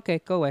like, yeah, okay,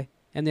 go away.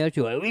 And the other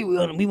two are like,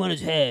 we want his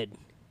head.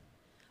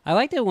 I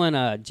liked it when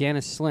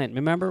Janis Slint,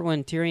 remember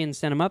when Tyrion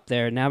sent him up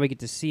there, now we get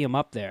to see him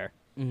up there.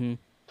 Mm-hmm.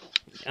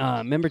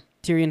 Remember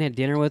Tyrion had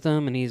dinner with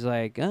him, and he's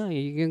like, oh,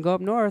 you can go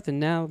up north, and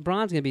now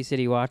Bronn's going to be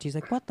city watch. He's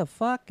like, what the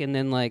fuck? And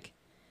then, like,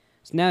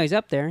 so now he's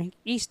up there,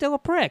 he's still a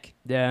prick.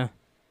 Yeah.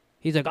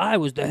 He's like, I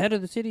was the head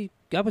of the city,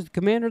 I was the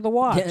commander of the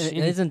watch. Yeah, And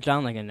isn't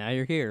John like, "Now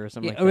you're here" or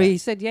something yeah, like that? he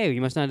said, yeah,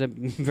 you must not have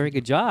done a very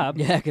good job.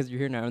 Yeah, because you're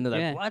here now, and they're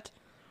like, Yeah. "What?"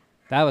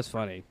 That was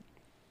funny.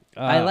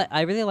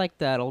 I really like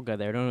that old guy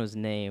there. I don't know his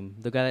name.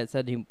 The guy that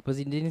said didn't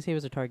he say he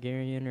was a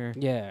Targaryen or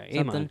Yeah,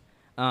 something?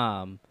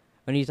 Aemon.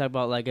 When he talked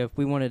about like if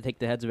we wanted to take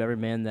the heads of every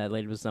man that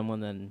laid with someone,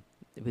 then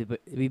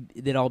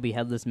they'd all be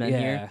headless men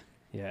here.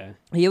 Yeah.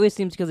 He always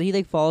seems because he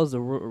like follows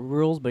the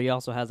rules, but he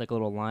also has like a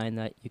little line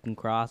that you can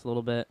cross a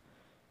little bit.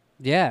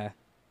 Yeah,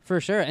 for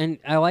sure. And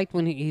I liked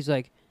when he's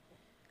like,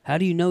 how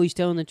do you know he's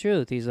telling the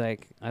truth? He's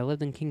like, I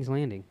lived in King's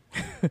Landing.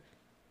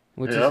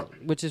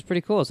 which is pretty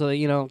cool. So,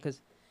 you know,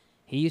 because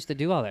he used to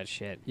do all that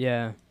shit.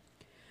 Yeah.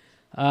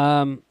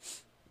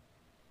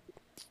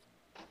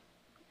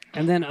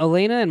 And then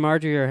Elena and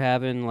Marjorie are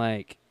having,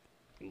 like,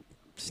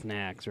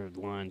 snacks or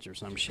lunch or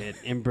some shit.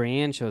 And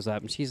Brienne shows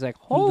up, and she's like,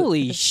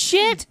 holy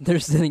shit! They're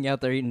sitting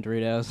out there eating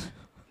Doritos.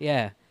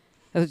 Yeah.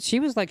 She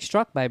was, like,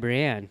 struck by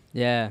Brienne,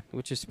 Yeah.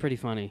 which is pretty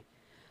funny.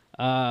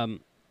 And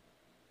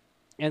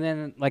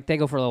then, like, they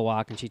go for a little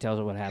walk, and she tells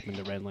her what happened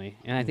to Renly.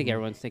 And I think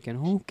everyone's thinking,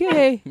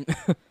 okay.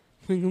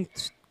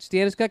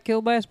 Stannis got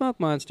killed by a smoke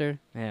monster.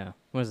 Yeah.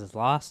 What is this,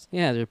 Lost?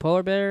 Yeah, there's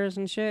polar bears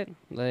and shit.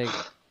 Like,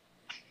 what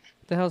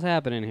the hell's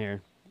happening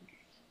here?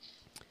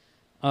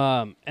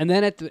 And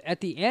then at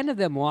the end of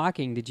them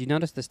walking, did you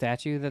notice the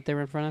statue that they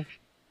were in front of?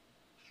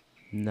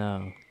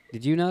 No.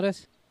 Did you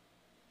notice?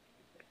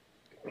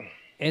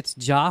 It's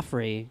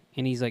Joffrey,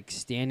 and he's like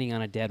standing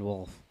on a dead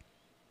wolf,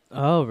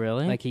 Oh,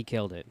 really? like he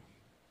killed it.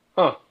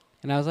 Huh.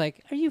 And I was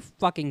like, "Are you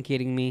fucking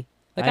kidding me?"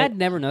 Like I- I'd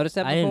never noticed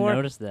that I before. didn't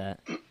notice that.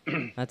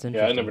 That's Yeah,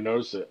 interesting. I never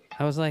noticed it.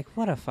 I was like,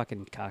 what a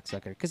fucking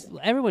cocksucker. Because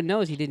everyone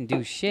knows he didn't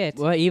do shit.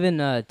 Well, even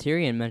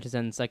Tyrion mentions that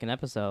in the second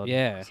episode.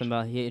 Yeah. Something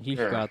about he should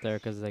go Yeah. out there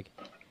because like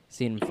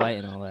seeing him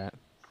fight and all that.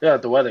 Yeah,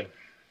 at the wedding.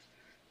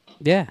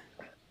 Yeah.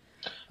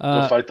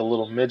 Go fight the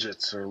little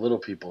midgets, or little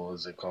people,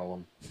 as they call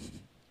them.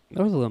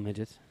 Those are little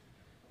midgets.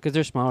 Because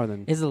they're smaller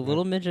than... Is a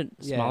little midget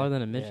Yeah, smaller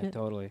than a Yeah, midget?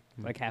 totally.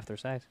 Like half their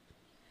size.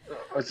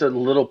 I said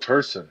little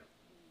person.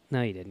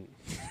 No, you didn't.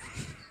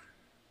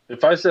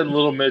 If I said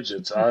little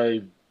midgets,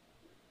 I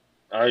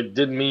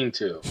didn't mean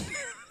to.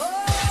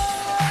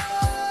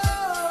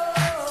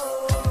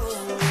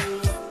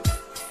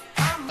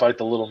 Fight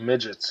the little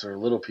midgets, or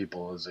little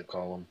people, as they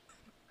call them.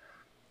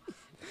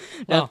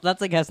 Well-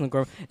 That's like asking the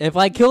court. If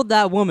I killed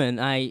that woman,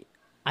 I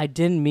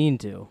didn't mean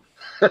to.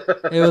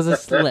 It was a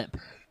slip.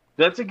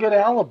 That's a good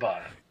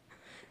alibi.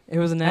 It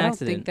was an I don't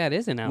accident. think that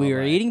is an alibi. We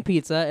were eating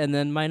pizza, and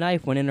then my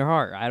knife went in her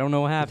heart. I don't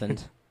know what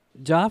happened.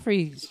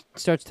 Joffrey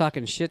starts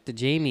talking shit to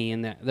Jamie,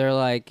 and they're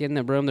like in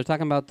the room. They're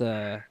talking about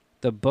the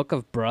Book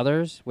of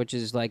Brothers, which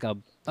is like a...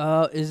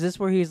 Is this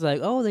where he's like,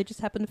 oh, they just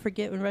happened to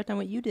forget and write down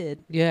what you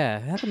did? Yeah,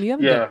 how come you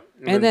haven't Yeah. done...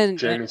 And then...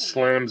 Jamie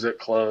slams it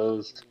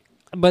closed.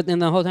 But then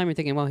the whole time you're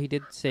thinking, well, he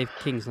did save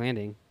King's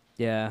Landing.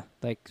 Yeah.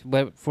 Like,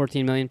 what,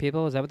 14 million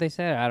people? Is that what they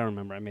said? I don't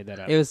remember. I made that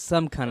up. It was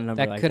some kind of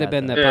number That like could have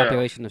been the Yeah.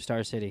 population of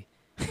Star City.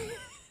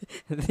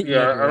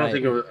 Yeah, I don't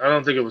think it was. I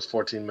don't think it was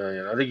 14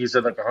 million. I think he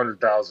said like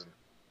 100,000,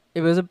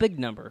 It was a big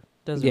number.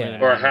 Doesn't Yeah. really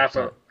or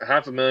matter.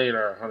 half a million,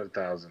 or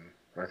 100,000.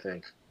 I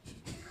think.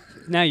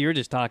 Now you're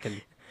just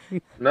talking.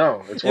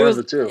 No, it's It one was,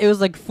 of the two. it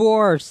was like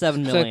 4 or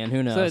 7 million.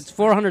 Who knows? So it's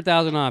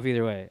 400,000 off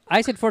either way.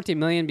 I said 14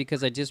 million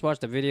because I just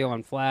watched a video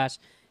on Flash,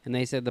 and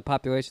they said the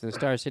population of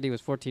Star City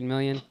was 14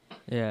 million,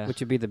 yeah. which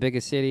would be the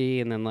biggest city.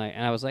 And then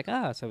and I was like,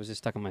 so it was just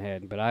stuck in my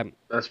head. But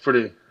That's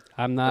pretty.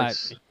 I'm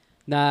That's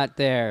not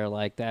there.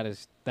 Like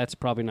that's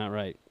probably not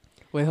right.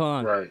 Wait, hold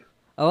on. right.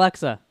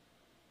 Alexa,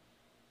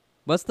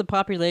 what's the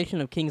population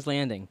of King's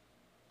Landing?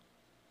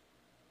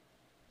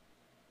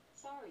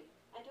 Sorry,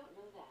 I don't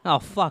know that. Oh,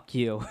 fuck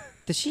you.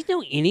 Does she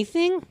know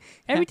anything?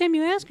 Every time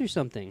you ask her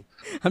something.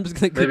 I'm just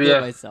going to Maybe, Google it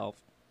yeah. myself.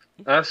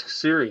 Ask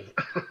Siri.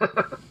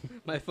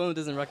 My phone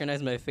doesn't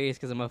recognize my face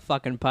because I'm a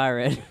fucking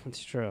pirate.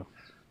 That's true.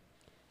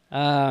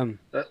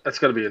 That's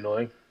gotta be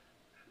annoying.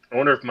 I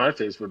wonder if my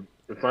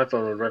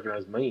phone would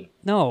recognize me.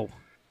 No.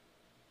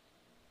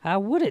 How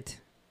would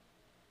it?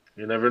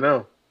 You never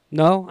know.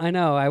 No, I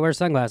know. I wear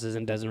sunglasses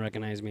and it doesn't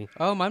recognize me.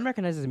 Oh, mine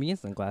recognizes me in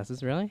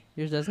sunglasses. Really?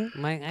 Yours doesn't?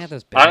 I have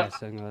those badass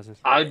sunglasses.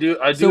 I do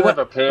So have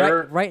a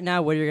pair. Right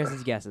now, what are your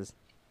guys' guesses?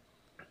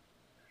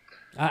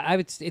 I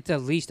would. It's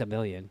at least $1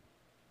 million.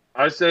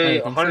 I Oh, say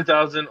you think so?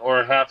 100,000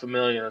 or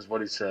 500,000 is what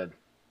he said.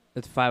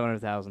 It's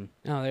 500,000.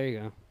 Oh, there you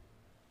go.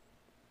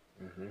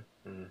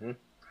 Hmm.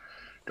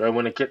 Do I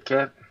win a Kit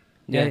Kat?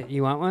 Yeah. Yeah.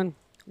 You want one?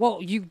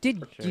 Well, you did.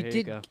 Sure, you here you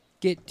did go.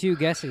 get 2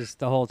 guesses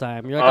the whole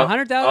time. You're like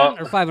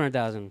 100,000 or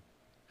 500,000.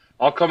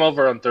 I'll come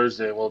over on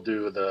Thursday and we'll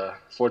do the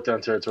Fort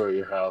Down Territory at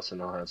your house,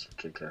 and I'll have some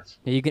Kit Kats.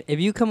 Yeah, you can, if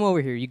you come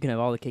over here, you can have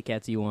all the Kit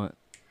Kats you want.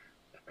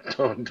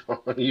 Don't.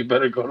 You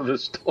better go to the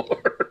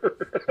store.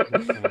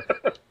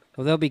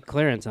 Well, there'll be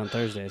clearance on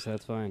Thursday, so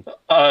that's fine.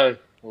 I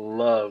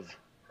love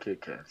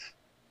Kit Kats.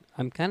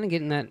 I'm kind of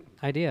getting that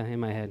idea in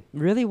my head.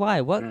 Really?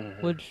 Why? What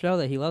Mm-hmm. would show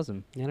that he loves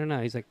him? I don't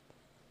know. He's like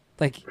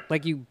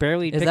you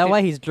barely. Is picked that it-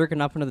 why he's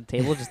jerking up under the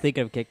table just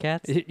thinking of Kit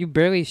Kats? You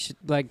barely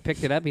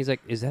picked it up. He's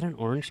like, "Is that an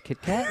orange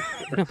Kit Kat?"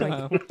 And I'm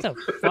like, "What the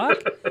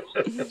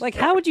fuck?" Like,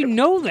 how would you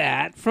know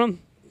that from?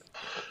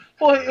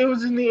 Well, it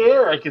was in the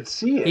air. I could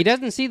see it. He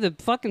doesn't see the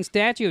fucking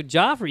statue of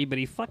Joffrey, but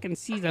he fucking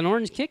sees an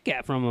orange Kit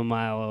Kat from a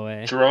mile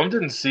away. Jerome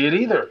didn't see it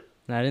either.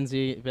 I didn't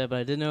see it, but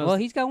I did know. Well,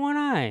 he's got one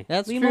eye.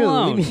 That's Leave true. him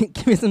alone.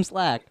 Give me some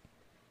slack.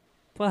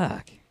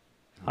 Fuck.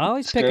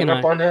 Always Gang picking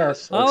up on. on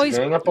Hess. Let's Always-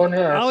 gang up on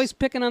Hess. Always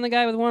picking on the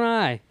guy with one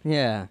eye.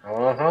 Yeah.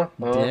 Uh-huh.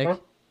 Dick.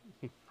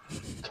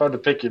 It's hard to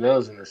pick your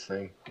nose in this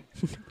thing.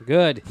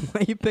 Good.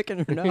 Why are you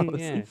picking her nose?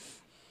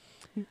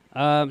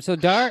 yeah. So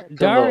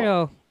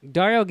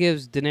Dario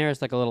gives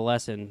Daenerys like a little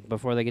lesson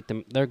before they get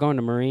to. They're going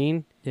to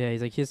Marine. Yeah,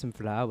 he's like, here's some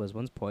flowers.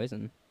 One's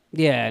poison.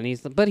 Yeah, and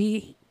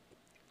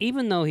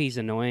even though he's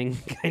annoying,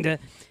 kind of,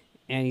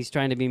 and he's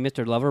trying to be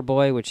Mr.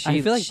 Loverboy, which I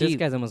feel like this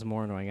guy's almost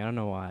more annoying. I don't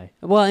know why.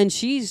 Well, and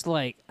she's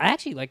like, I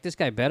actually like this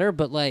guy better,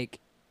 but like,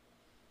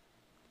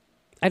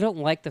 I don't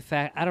like the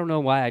fact. I don't know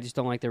why. I just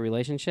don't like their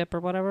relationship or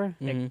whatever.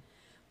 Like, Mhm.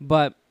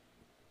 but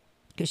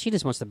because she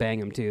just wants to bang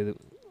him too.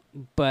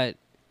 But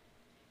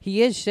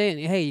he is saying,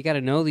 "Hey, you got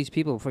to know these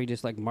people before you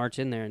just like march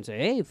in there and say,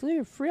 hey,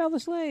 free all the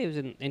slaves,"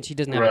 and she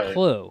doesn't have a Right.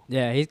 clue.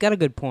 Yeah, he's got a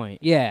good point.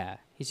 Yeah,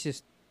 he's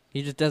just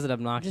He just does it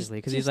obnoxiously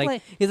because he's just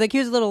like,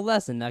 here's a little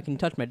lesson. Now, can you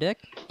touch my dick?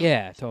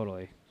 yeah,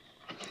 totally,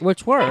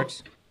 which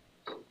works.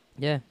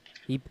 Yeah.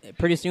 He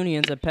pretty soon he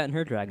ends up petting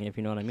her dragon, if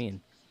you know what I mean.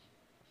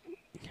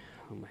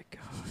 Oh my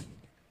god.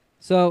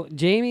 So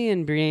Jamie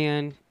and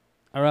Brienne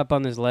are up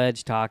on this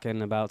ledge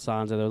talking about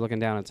Sansa. They're looking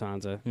down at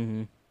Sansa.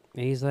 Mm-hmm.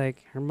 And he's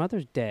like, her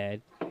mother's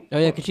dead. Oh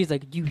yeah, because she's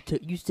like, you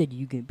said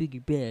you can bring her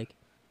back.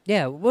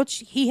 Yeah,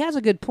 which he has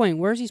a good point.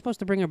 Where's he supposed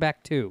to bring her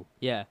back to?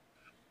 Yeah.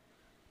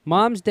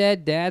 Mom's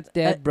dead, dad's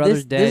dead,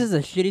 brother's dead. This is a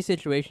shitty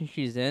situation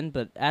she's in,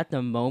 but at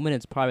the moment,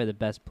 it's probably the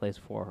best place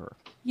for her.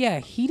 Yeah,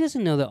 he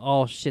doesn't know that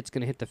all shit's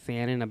gonna hit the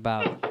fan in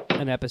about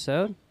an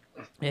episode.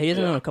 Yeah, he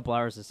doesn't know in a couple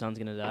hours his son's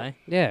gonna die.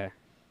 Yeah.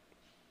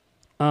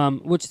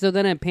 Which so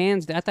then it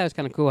pans. I thought it was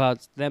kind of cool how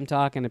it's them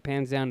talking. It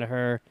pans down to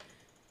her.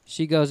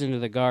 She goes into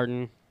the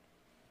garden,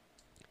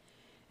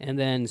 and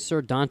then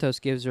Sir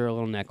Dantos gives her a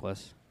little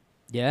necklace.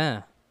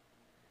 Yeah.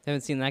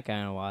 Haven't seen that guy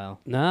in a while.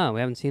 No, we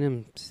haven't seen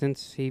him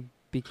since he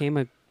became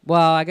a.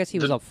 Well, I guess he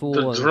was a fool.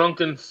 The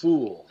drunken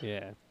fool.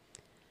 Yeah.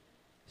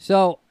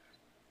 So,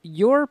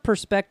 your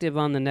perspective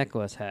on the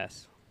necklace,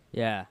 Hess.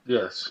 Yeah.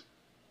 Yes.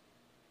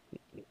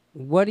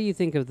 What do you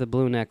think of the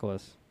blue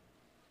necklace?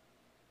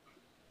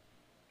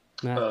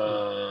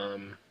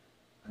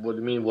 What do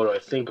you mean? What do I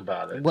think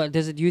about it? What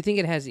does it? Do you think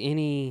it has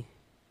any?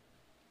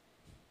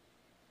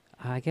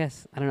 I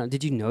guess I don't know.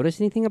 Did you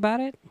notice anything about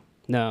it?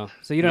 No.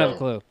 So you don't have a No.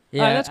 clue.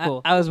 Yeah, All right, that's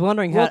cool. I was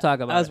wondering We'll how talk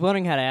about I was it.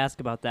 wondering how to ask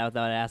about that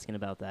without asking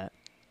about that.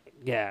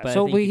 Yeah. But I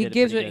So think he you did it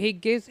gives her pretty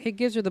good. he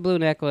gives her the blue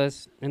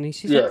necklace, and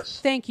she's Yes. like,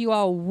 "Thank you,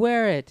 I'll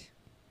wear it."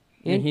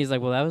 And he's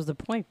like, "Well, that was the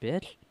point,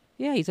 bitch."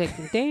 Yeah, he's like,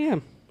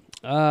 "Damn."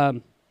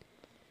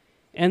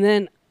 And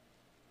then,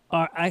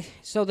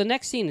 so the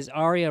next scene is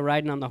Arya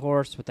riding on the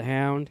horse with the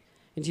Hound,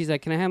 and she's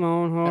like, "Can I have my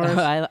own horse?"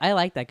 I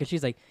like that because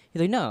he's like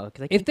no,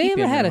 because If they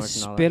ever had a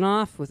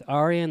spin-off with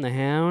Arya and the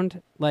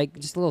Hound, like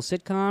just a little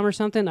sitcom or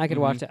something, I could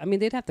watch that. I mean,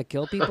 they'd have to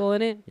kill people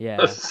in it, yeah,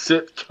 A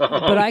sitcom.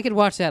 but I could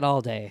watch that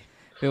all day.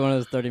 be one of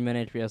those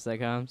 30-minute HBO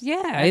sitcoms.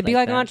 Yeah, I'd it'd be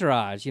like that.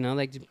 Entourage, you know,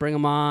 like just bring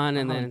them on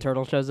and then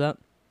Turtle shows up.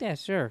 yeah,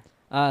 sure.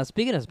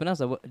 Speaking of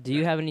spin-offs, do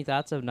you have any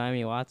thoughts of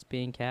Naomi Watts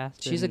being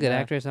cast? She's a in, good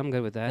actress. I'm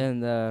good with that. In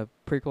the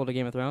prequel to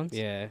Game of Thrones.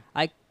 Yeah.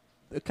 I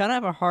kind of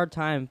have a hard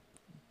time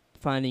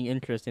finding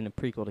interest in a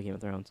prequel to Game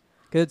of Thrones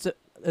because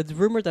it's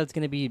rumored that it's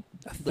going to be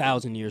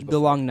 1,000 years the before.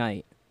 Long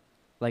Night,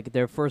 like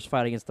their first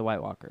fight against the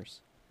White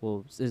Walkers.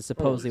 Well, is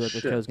supposedly what the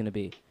shit. show's going to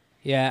be.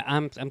 Yeah,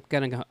 I'm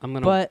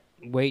gonna But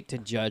wait to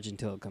judge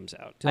until it comes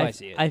out. Till I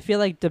see it. I feel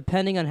like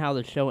depending on how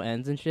the show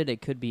ends and shit,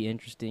 it could be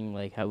interesting.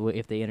 Like how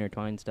if they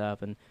intertwine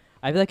stuff, and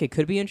I feel like it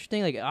could be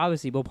interesting. Like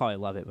obviously, we'll probably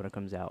love it when it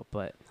comes out,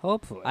 but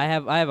Hopefully. I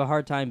have a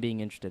hard time being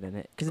interested in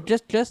it because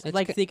just It's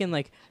like ca- thinking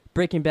like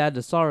Breaking Bad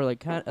to Saul,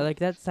 like like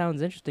that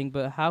sounds interesting,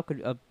 but how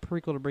could a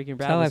prequel to Breaking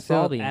That's how Bad I to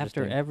Saul feel be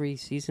after interesting? every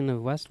season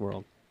of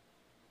Westworld.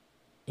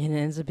 And it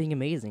ends up being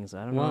amazing, so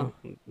I don't know.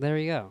 Well, there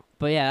you go.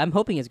 But yeah, I'm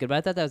hoping it's good. But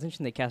I thought that was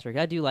interesting they cast her.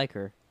 I do like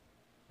her.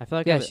 I feel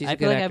like Yeah, I've, she's a I good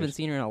feel like I actress. haven't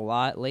seen her in a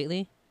lot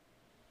lately.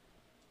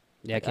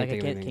 Yeah, I Like, can't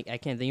think of anything. I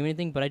can't think of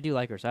anything, but I do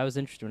like her. So I was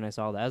interested when I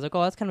saw that. I was like,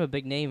 oh, that's kind of a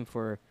big name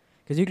for,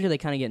 because usually they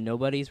kind of get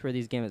nobodies for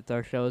these Game of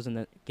Thrones shows and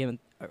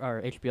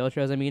or HBO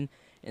shows. I mean,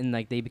 and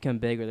like they become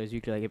big, or there's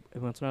usually like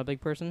once in a while a big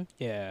person.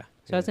 Yeah.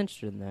 So I was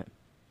interested in that.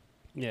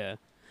 Yeah.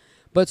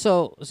 But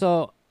so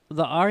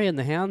the Arya and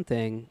the Hound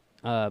thing,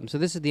 so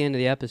this is the end of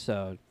the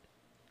episode.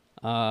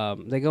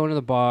 They go into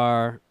the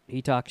bar.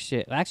 He talks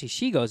shit. Actually,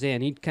 she goes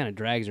in. He kind of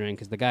drags her in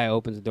because the guy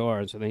opens the door,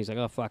 and so then he's like,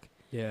 "Oh fuck."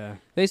 Yeah.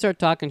 They start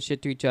talking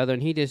shit to each other,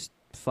 and he just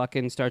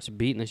fucking starts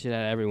beating the shit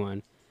out of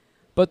everyone.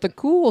 But the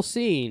cool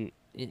scene,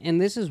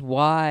 and this is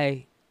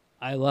why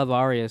I love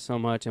Arya so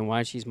much, and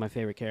why she's my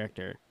favorite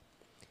character,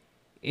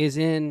 is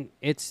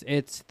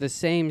it's the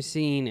same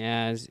scene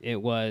as it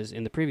was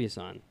in the previous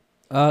one.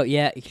 Oh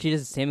yeah, she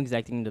does the same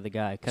exact thing to the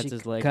guy. Cuts She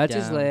his leg. cuts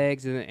his down.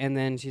 legs, and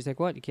then she's like,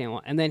 "What? You can't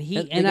walk." And then he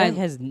The and guy I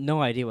has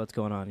no idea what's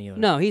going on either.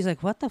 no, he's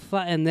like, "What the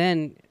fuck?" And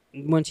then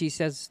when she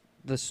says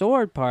the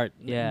sword part,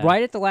 Yeah.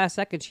 right at the last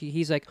second,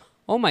 he's like,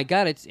 "Oh my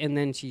god!" It's and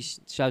then she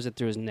shoves it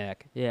through his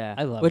neck. Yeah,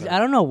 I love Which her. I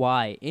don't know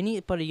why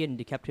anybody getting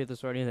decapitated with a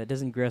sword, that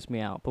doesn't gross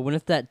me out. But when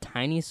it's that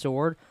tiny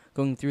sword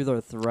going through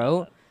their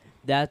throat,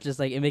 that just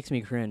like it makes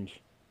me cringe.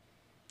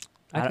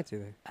 I I could see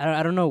that.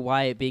 I don't know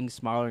why it being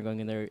smaller and going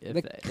in there. It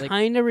Like,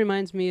 kind of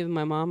reminds me of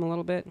my mom a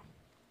little bit.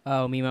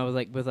 oh, Mima was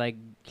like,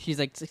 she's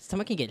like,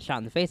 someone can get shot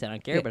in the face. I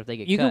don't care, Yeah, but if they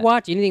get You cut, could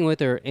watch anything with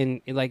her, and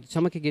like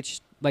someone could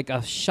get like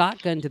a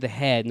shotgun to the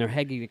head, and their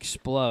head could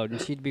explode,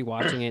 and she'd be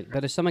watching it.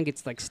 But if someone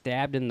gets like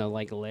stabbed in the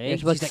like leg, she's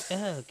she's like, like,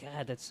 "Oh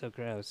god, that's so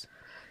gross."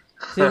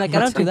 See, like I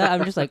don't do that.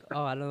 I'm just like,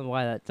 oh, I don't know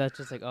why that's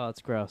just like, oh,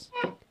 it's gross.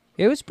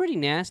 It was pretty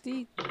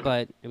nasty,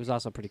 but it was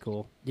also pretty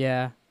cool.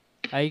 Yeah,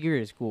 I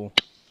agree. It's cool.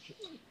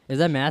 Is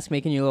that mask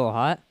making you a little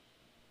hot?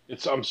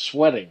 I'm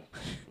sweating.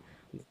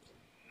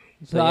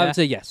 So I would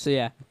say yes. So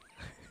yeah.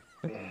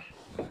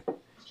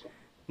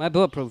 My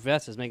bulletproof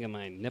vest is making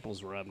my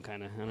nipples rub,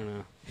 kind of. I don't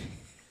know.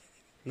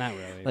 Not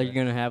really. Like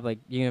you're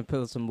gonna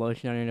put some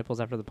lotion on your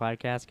nipples after the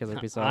podcast because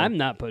like we saw. I'm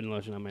not putting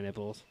lotion on my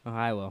nipples. Oh,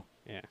 I will.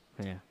 Yeah.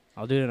 Yeah.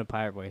 I'll do it in a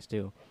pirate voice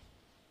too.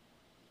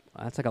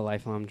 That's like a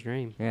lifelong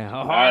dream. Yeah.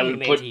 I'll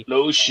put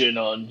lotion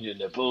on your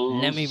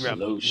nipples. Let me rub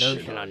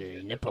lotion on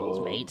your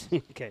nipples, mate.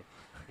 Okay.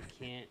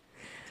 I can't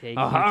take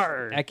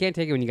Ahar. I can't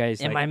take it when you guys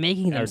Am like, I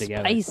making are them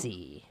together.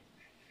 spicy?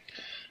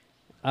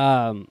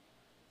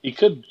 He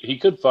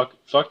could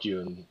fuck you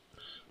and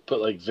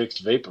put like Vicks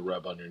Vapor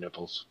Rub on your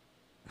nipples.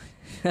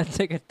 That's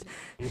a good.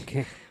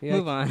 Okay. Yeah.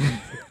 Move on.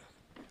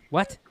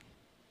 What?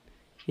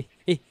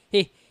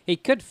 He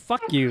could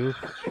fuck you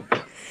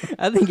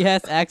I think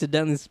Hess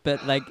accidentally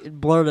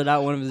blurted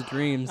out one of his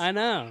dreams. I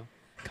know.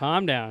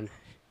 Calm down.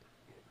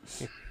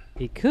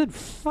 He could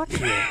fuck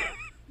you.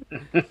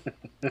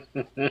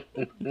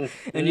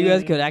 And you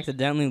guys could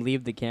accidentally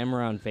leave the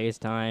camera on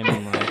FaceTime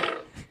and like.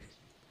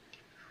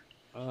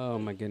 Oh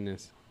my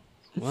goodness.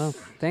 Well,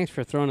 thanks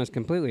for throwing us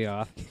completely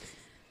off.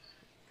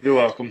 You're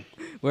welcome.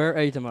 Where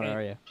are you talking about?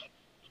 Are you?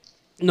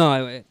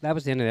 No, that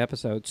was the end of the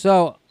episode.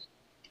 So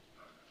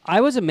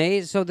I was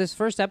amazed. So this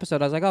first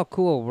episode, I was like, "Oh,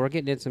 cool, we're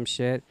getting in some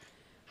shit."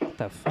 What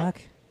the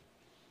fuck?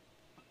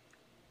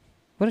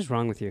 What is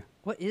wrong with you?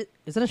 What is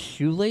that? A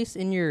shoelace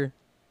in your?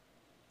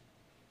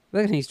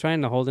 Look, he's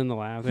trying to hold in the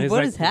laugh.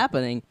 What is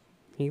happening?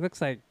 He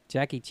looks like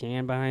Jackie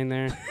Chan behind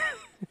there.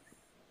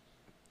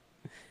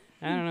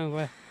 I don't know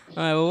what.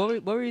 All right. Well,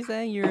 what were you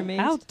saying? You're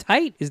amazed. How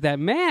tight is that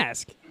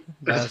mask?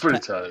 That's pretty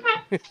tight.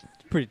 It's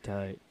pretty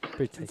tight.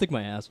 Pretty tight. It's like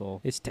my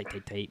asshole. It's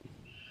tight.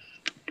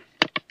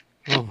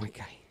 Oh my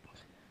god.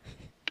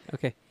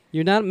 Okay,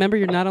 you're not. Remember,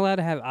 you're not allowed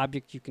to have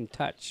objects you can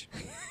touch.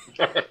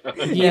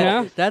 You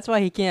know? That's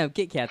why he can't have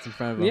Kit Kats in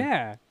front of him.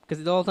 Yeah.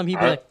 Because the whole time he'd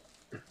be like,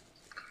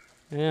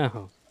 Yeah.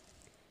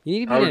 You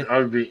need to be. I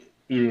would be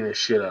eating the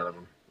shit out of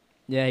him.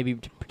 yeah, he'd be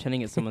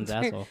pretending it's someone's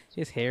asshole.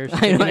 His hair's I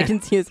sticking know. I out.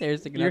 can see his hair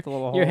sticking out the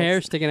little Your holes.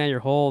 hair's sticking out your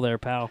hole there,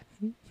 pal.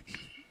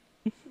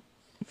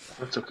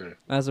 That's okay.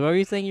 So what were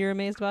you saying? You were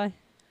amazed by?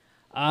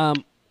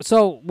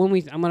 So when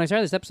I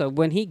started this episode,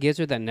 when he gives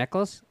her that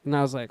necklace, and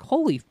I was like,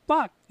 "Holy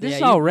fuck, this Yeah,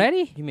 is you-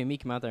 already!" You made me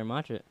come out there and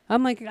watch it.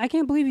 I'm like, I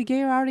can't believe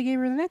he already gave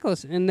her the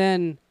necklace, and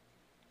then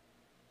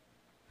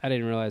I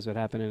didn't realize what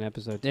happened in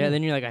episode 2. Yeah.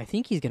 Then you're like, I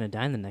think he's gonna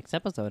die in the next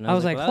episode. And I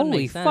was like, well, that would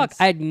 "Holy make fuck!"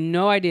 sense. I had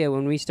no idea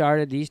when we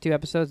started these 2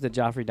 episodes that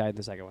Joffrey died in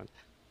the second one.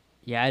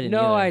 Yeah, I didn't.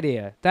 No either.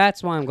 idea.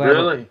 That's why I'm glad.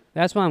 Really?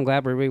 That's why I'm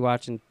glad we're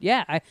rewatching.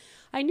 Yeah,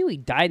 I knew he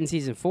died in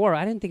season 4.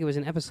 I didn't think it was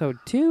in episode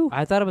 2.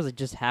 I thought it was like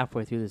just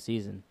halfway through the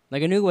season.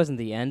 Like I knew it wasn't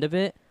the end of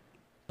it,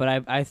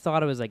 but I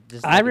thought it was like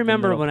just. I like, at the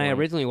remember middle when I point.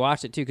 originally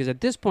watched it too, because at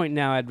this point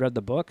now I'd read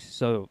the books,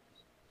 so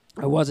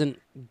I wasn't.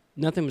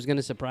 Nothing was going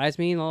to surprise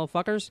me, little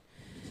fuckers.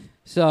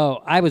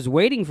 So I was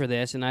waiting for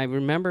this, and I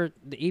remember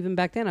even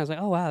back then I was like,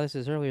 "Oh wow, this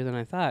is earlier than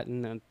I thought,"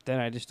 and then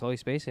I just totally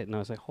spaced it, and I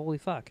was like, "Holy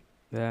fuck!"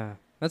 Yeah,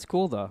 that's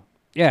cool though.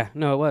 Yeah,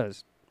 no, it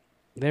was.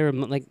 They were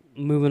like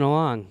moving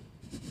along.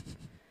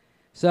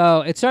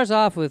 So it starts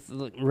off with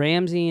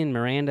Ramsey and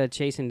Miranda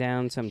chasing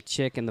down some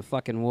chick in the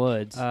fucking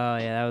woods. Oh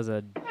yeah, that was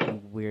a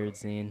weird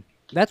scene.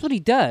 That's what he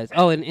does.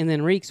 Oh, and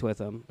then Reek's with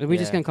him. Are we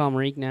just Yeah. gonna call him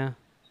Reek now?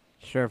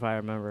 Sure, if I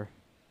remember.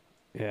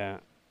 Yeah.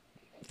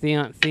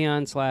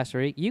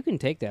 Theon/Reek. You can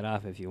take that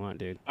off if you want,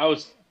 dude. I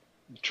was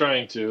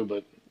trying to,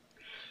 but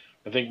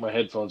I think my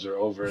headphones are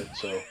over it,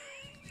 so.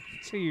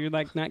 So you're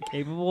like not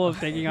capable of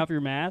taking off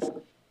your mask?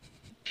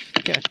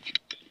 Okay.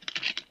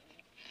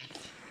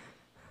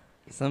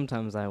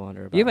 Sometimes I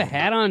wonder about. You have a it.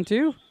 hat on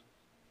too?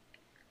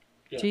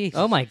 Yeah. Jeez.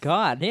 Oh my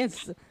god,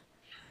 it's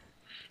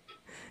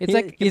It's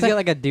like he's got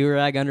like a do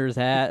rag under his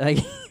hat. Like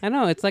I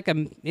know, it's like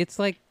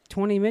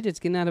 20 midgets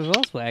getting out of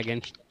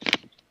Volkswagen.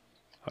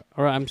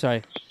 Or I'm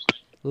sorry,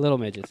 little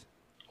midgets.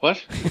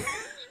 What?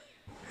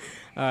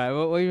 all right,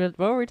 what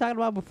were we talking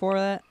about before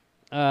that?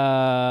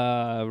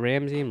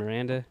 Ramsey,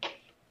 Miranda,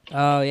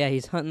 Oh yeah,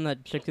 he's hunting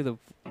that chick through the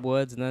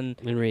woods, and then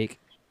and Reek.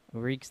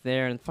 Reek's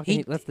there, and fucking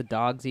he lets the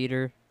dogs eat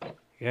her.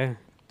 Yeah.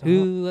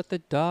 Who let the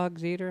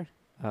dogs eat her?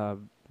 Reek.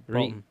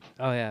 Bolton.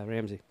 Oh yeah,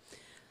 Ramsey.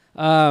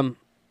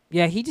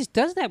 Yeah, he just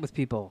does that with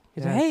people.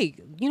 He's like, Yeah. hey,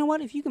 you know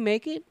what? If you can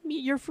make it,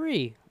 you're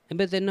free.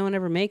 But then no one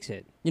ever makes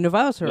it. You know, if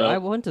I was her, No. I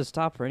wouldn't have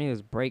stopped for any of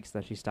those breaks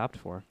that she stopped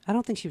for. I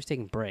don't think she was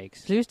taking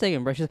breaks. She was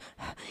taking breaks. She's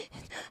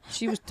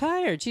She was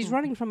tired. She's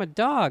running from a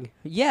dog.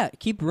 yeah,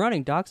 keep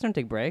running. Dogs don't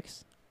take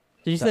breaks.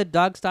 Did you say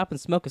dogs stop and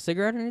smoke a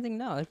cigarette or anything?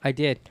 No, that I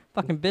did.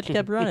 fucking bitch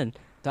kept running.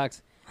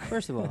 Dogs.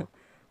 First of all,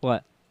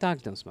 What?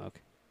 dogs don't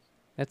smoke.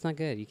 That's not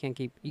good. You can't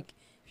keep. If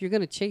you're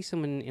gonna chase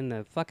someone in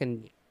the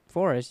fucking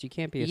forest, you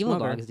can't be a Evil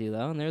smoker. dogs do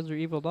though, and those are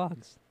evil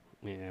dogs.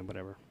 Yeah,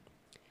 whatever.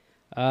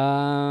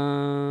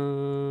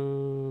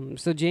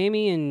 So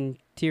Jamie and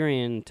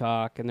Tyrion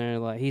talk, and they're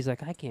like, he's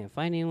like, I can't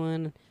find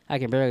anyone. I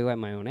can barely wipe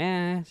my own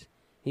ass.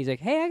 He's like,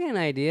 hey, I got an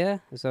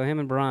idea. So him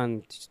and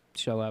Bronn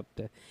show up.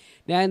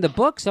 Now in the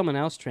book, someone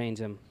else trains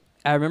him.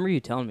 I remember you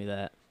telling me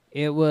that.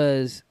 It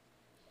was,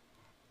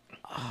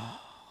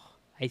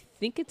 I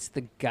think it's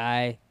the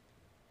guy.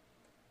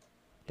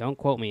 Don't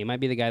quote me. It might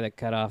be the guy that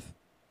cut off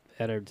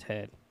Eddard's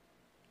head.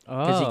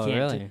 Oh, He can't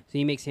really? so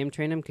he makes him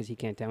train him because he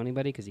can't tell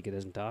anybody because he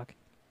doesn't talk.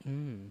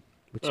 Mm.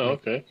 Which Oh,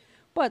 okay.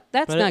 But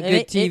that's But not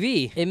good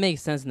TV. It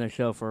makes sense in the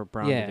show for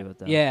Brown yeah, to do it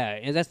though. yeah,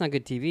 and that's not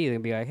good TV.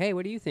 They'd be like, "Hey,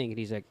 what do you think?" And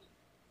he's like,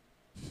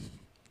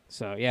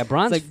 "So yeah,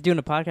 Bron's It's like doing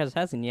a podcast with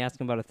Hess and you ask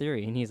him about a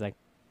theory, and he's like,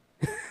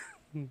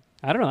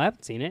 I don't know, I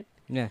haven't seen it."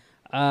 yeah.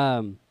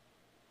 But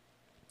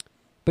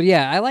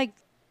yeah, I like.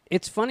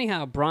 It's funny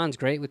how Bron's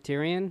great with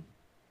Tyrion, And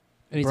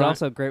he's Bron-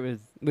 also great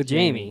with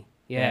Jamie.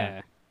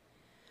 Yeah.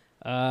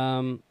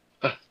 Yeah.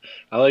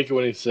 I like it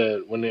when he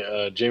said,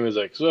 Jamie was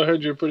like, so I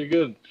heard you're pretty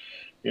good.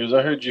 He goes,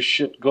 I heard you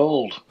shit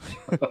gold.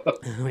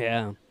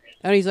 Yeah.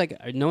 And he's like,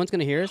 no one's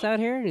gonna hear us out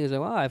here. And he's like,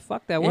 well, I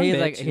fucked that one he's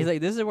bitch.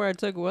 like, this is where I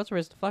took what's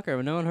to fuck her,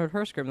 but no one heard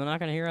her scream. They're not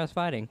gonna hear us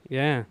fighting.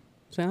 yeah.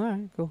 So all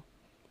right, cool.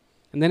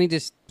 And then he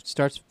just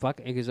starts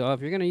fucking. He goes, oh,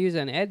 if you're gonna use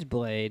an edge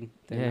blade,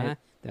 then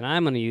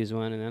I'm gonna use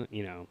one, and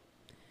then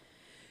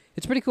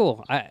it's pretty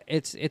cool.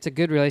 It's a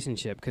good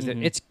relationship because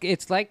Mhm.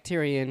 it's like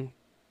Tyrion,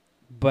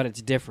 but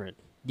it's different.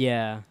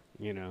 Yeah.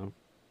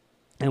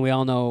 And we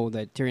all know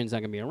that Tyrion's not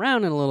gonna be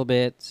around in a little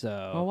bit,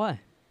 so Oh,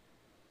 why?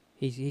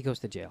 he goes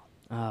to jail.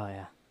 Oh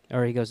yeah.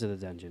 Or he goes to the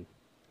dungeon.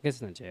 I guess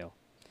it's not jail.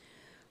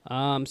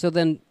 So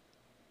then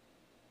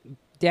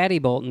Daddy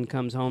Bolton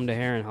comes home to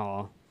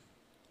Harrenhal,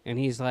 and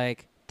he's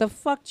like, the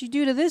fuck did you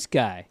do to this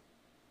guy?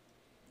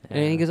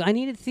 And he goes, I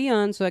needed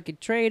Theon so I could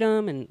trade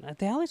him, and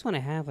they always want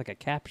to have like a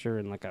capture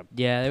and like a...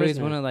 Yeah, they always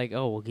prisoner. want to like,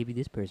 oh, we'll give you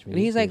this person. And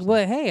he's like,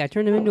 what? Hey, I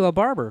turned him into a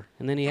barber,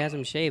 and then he has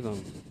him shave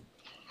him.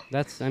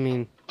 That's, I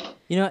mean...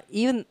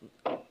 Even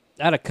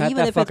I'd have cut even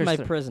that if it's fucker's my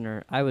throat.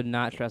 prisoner, I would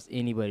not trust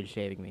anybody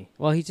shaving me.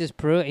 Well, he's just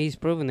he's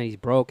proven that he's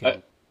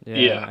broken.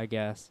 Yeah. I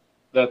guess.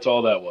 That's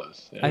all that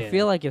was. Yeah. I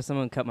feel like if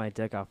someone cut my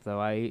dick off,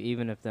 though,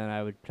 even if then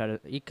I would try to,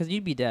 because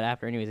you'd be dead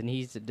after anyways, and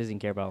he doesn't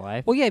care about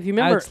life. Well, yeah, if you I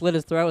remember... would slit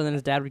his throat, and then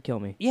his dad would kill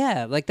me.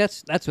 Yeah, like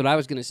that's what I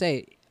was going to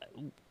say.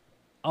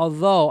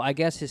 Although, I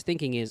guess his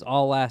thinking is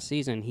all last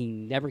season, he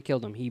never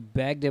killed him. He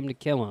begged him to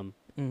kill him,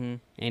 Mm-hmm.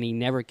 and he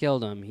never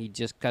killed him. He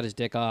just cut his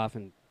dick off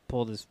and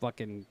pulled his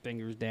fucking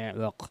fingers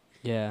down. Ugh.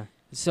 Yeah.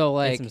 So,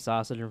 Like like, some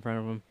sausage in front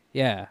of him.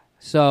 yeah.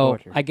 So,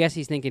 Torture. I guess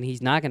he's thinking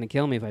he's not going to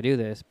kill me if I do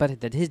this, but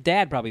that his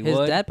dad probably His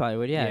would. dad probably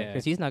would, yeah, Yeah.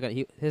 because he's not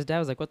gonna. His dad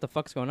was like, "What the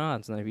fuck's going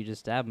on?" So then if you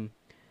just stab him,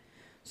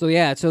 So,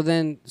 yeah,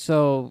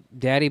 so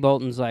Daddy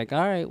Bolton's like,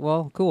 all right,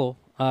 well, cool.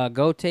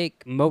 Go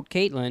take Moat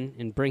Caitlin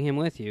and bring him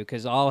with you,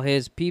 because all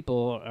his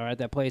people are at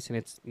that place, and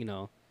it's,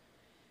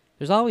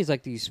 there's always,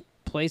 like, these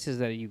places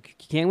that you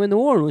can't win the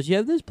war unless you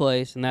have this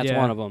place, and that's Yeah.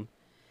 one of them.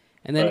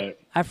 And then Right.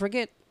 I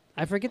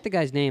forget the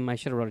guy's name. I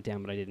should have wrote it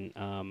down, but I didn't.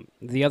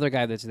 The other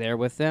guy that's there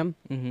with them,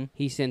 mm-hmm.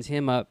 he sends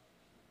him up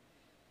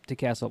to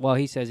Castle. Well,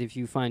 he says if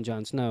you find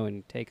Jon Snow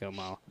and take him,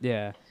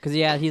 Yeah, because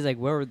he's like,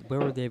 where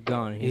would they've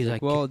gone? He's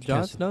like, well,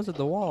 Jon "Guess-" Snow's at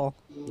the wall.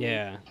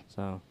 yeah.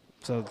 So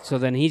So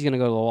then he's gonna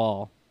go to the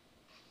wall.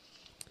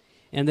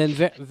 And then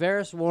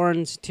Varys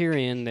warns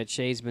Tyrion that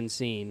Shay's been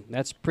seen.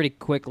 That's a pretty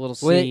quick little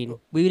scene.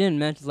 we didn't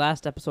mention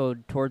last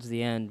episode towards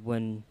the end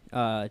when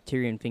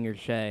Tyrion fingered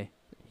Shay.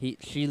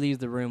 She leaves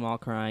the room all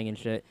crying and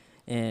shit,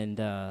 and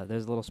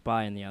there's a little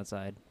spy on the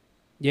outside.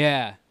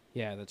 Yeah,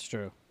 that's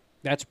true.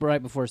 That's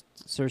right before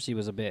Cersei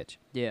was a bitch.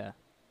 Yeah.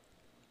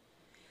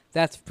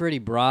 That's pretty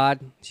broad.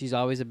 She's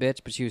always a bitch,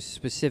 but she was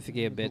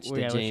specifically a bitch to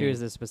Yeah, Jaime. she was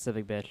this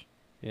specific bitch.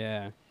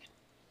 Yeah.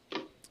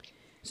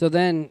 So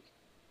then,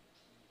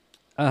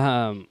 I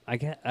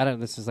don't know.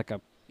 This is like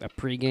a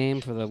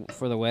pregame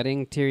for the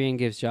wedding. Tyrion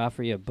gives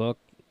Joffrey a book,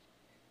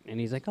 and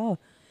he's like, "Oh,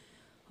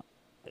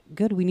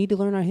 good. We need to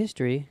learn our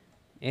history,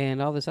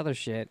 and all this other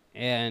shit."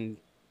 And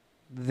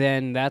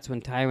then that's when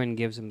Tywin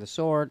gives him the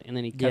sword, and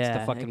then he cuts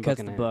the fucking cuts book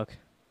in the half. book.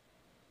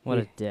 What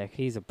Yeah. a dick.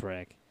 He's a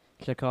prick.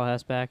 Should I call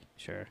Hess back?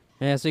 Sure.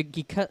 Yeah, so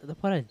he cut.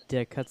 What a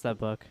dick cuts that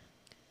book.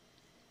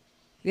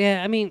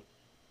 Yeah, I mean,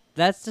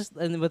 That's just,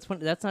 and what's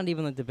funny, that's not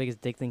even like the biggest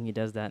dick thing he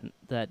does that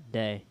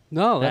day.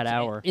 no, That that's-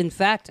 hour. In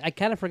fact, I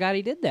kind of forgot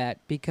he did that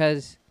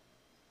because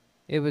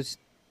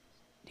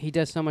he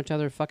does so much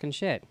other fucking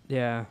shit.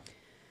 Yeah.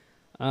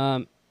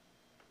 Um,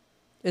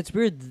 It's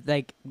weird,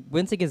 like,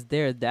 once he gets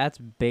there, that's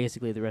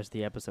basically the rest of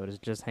the episode, is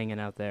just hanging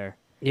out there.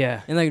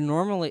 yeah. And, like,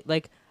 normally,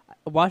 like,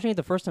 watching it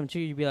the first time, too,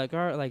 you'd be like, all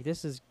right, like,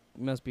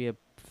 must be a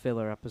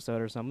filler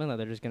episode or something, like,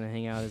 they're just gonna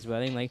hang out at his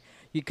wedding, like,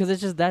 because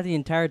it's just that the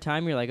entire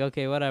time, you're like,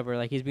 okay, whatever,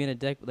 like, he's being a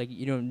dick, like,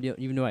 you have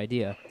no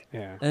idea.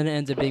 Yeah. And then it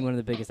ends up being one of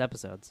the biggest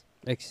episodes.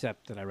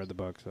 Except that I read the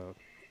book, so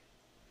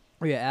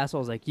Or yeah,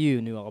 assholes like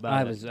you knew all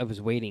about it. I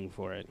was waiting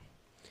for it.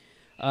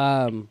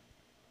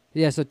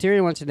 Yeah. So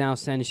Tyrion wants to now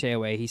send Shay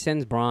away. He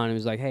sends Bronn, and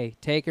he's like, "Hey,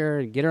 take her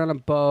and get her on a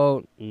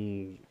boat,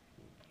 and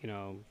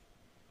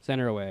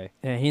send her away."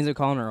 Yeah, he ends up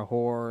calling her a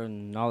whore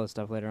and all this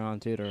stuff later on,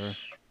 too, to her.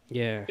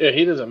 Yeah. Yeah,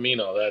 he doesn't mean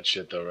all that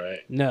shit though, right?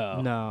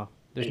 No. No.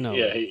 There's no.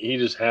 Yeah, way. he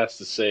just has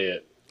to say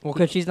it. Well,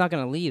 because she's not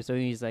going to leave, so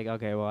he's like,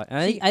 okay, well.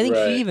 And See- I think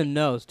Right. she even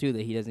knows, too,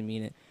 that he doesn't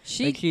mean it.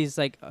 Like, she's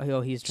like, oh,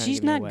 he's trying to She's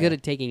give me not away. good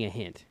at taking a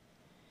hint.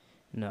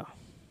 No.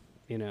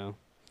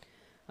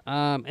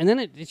 And then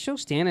it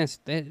shows Stannis.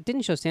 It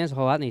didn't show Stannis a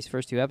whole lot in these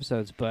first two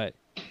episodes, but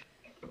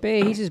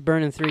he's just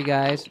burning 3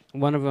 guys.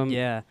 One of them.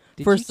 Yeah.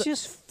 Did First, you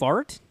just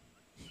fart?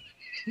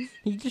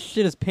 he just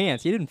shit his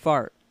pants. He didn't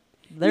fart.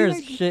 There's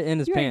like- shit in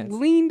his You pants.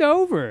 leaned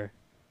over.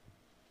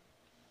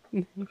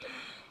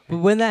 But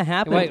when that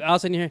happened, Wait, all of a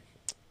sudden you hear,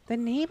 the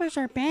neighbors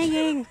are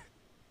banging.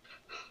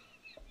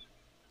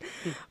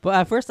 but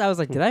at first I was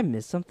like, did I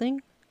miss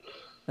something?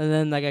 And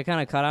then like I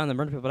kind of caught on the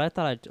burn people, but I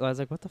thought I was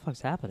like, what the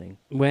fuck's happening?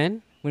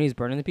 When? When he's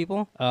burning the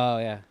people? Oh,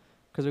 yeah.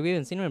 Because we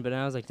haven't seen him, but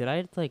I was like, did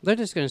I like? They're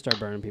just going to start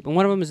burning people.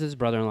 One of them is his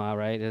brother-in-law,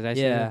 right? Did I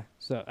say Yeah. that?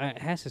 So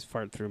Hass's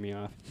fart threw me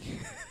off.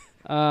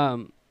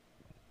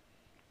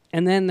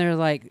 And then they're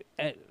like,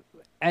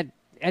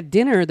 at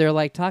dinner they're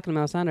like talking to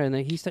Melisandre, and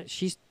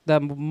then the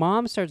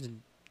mom starts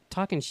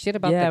talking shit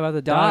about about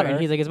the daughter. And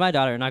he's like, "It's my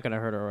daughter. I'm not gonna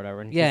hurt her or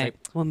whatever." And Yeah, he's like,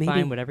 well, maybe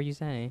fine, whatever you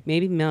say.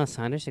 maybe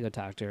Melisandre should go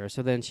talk to her.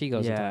 So then she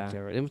goes to Yeah. talk to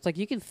her. It was like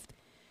you can.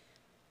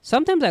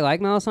 Sometimes I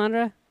like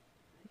Melisandre.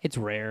 It's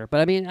rare,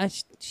 but I mean,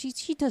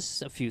 she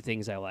does a few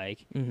things I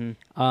like.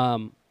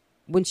 Mm-hmm.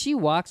 When she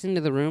walks into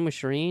the room with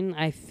Shireen,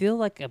 I feel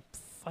like a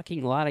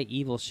fucking lot of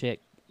evil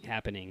shit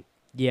happening.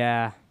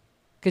 Yeah,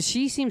 Because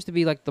she seems to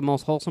be like the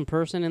most wholesome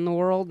person in the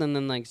world, and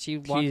then like she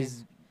walks.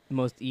 she's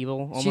most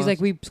evil. Almost. She's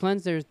like, we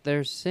cleansed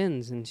their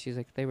sins, and she's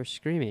like, they were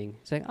screaming.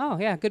 It's like, oh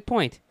yeah, good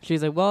point.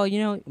 She's like, well,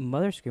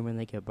 mothers scream when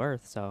they give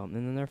birth, so and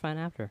then they're fine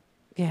after.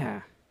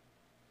 Yeah,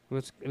 it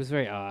was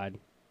very odd.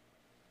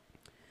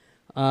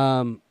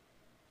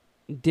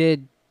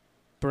 Did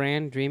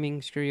Bran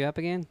dreaming screw you up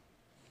again?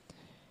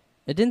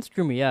 It didn't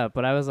screw me up,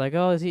 but I was like,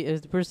 oh,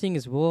 we're seeing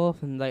his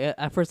wolf, and like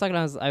for a second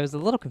I was a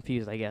little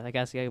confused. I guess I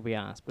gotta be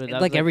honest, but I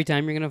was Like every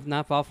time you're gonna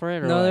not fall for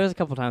it, or no, what? there was a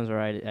couple times where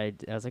I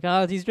was like,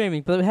 oh, he's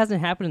dreaming, but it hasn't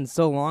happened in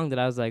so long that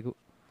I was like,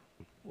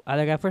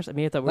 at first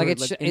I thought we Like were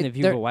it's- in the it-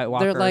 view they're- of a White they're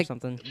Walker or like-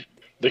 something.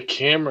 The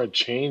camera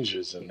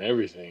changes and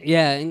everything.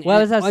 Yeah, and, Well,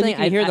 as I was you saying,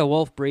 can hear I- the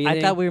wolf breathing.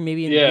 I thought we were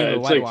maybe in the Yeah, view of a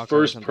it's White like Walker or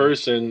first something.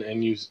 person,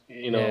 and you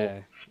know, Yeah.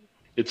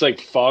 it's like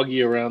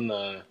foggy around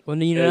the. Well, I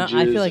feel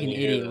edges like an and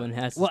idiot yeah. when it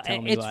has to Well,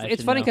 tell me it's what I it's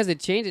should funny know. because it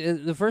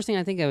changed. The first thing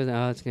I think I was,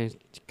 oh, it's gonna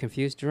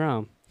confuse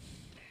Jerome,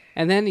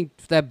 and then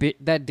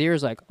that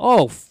deer's like,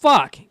 oh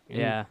fuck, and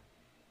Yeah.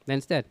 then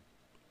it's dead.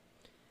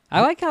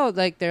 I like how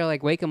like they're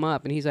like wake him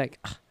up, and he's like,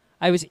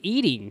 I was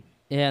eating.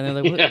 Yeah, and they're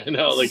like, what? Yeah, I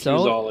know, like, he so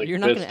was all, like, you're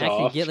not gonna pissed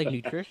actually off. get like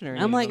nutrition or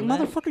anything. I'm like, from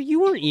that. motherfucker,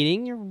 you weren't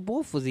eating. Your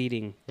wolf was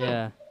eating.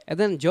 Yeah. And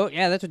then that's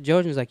what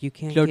Jojen's like. You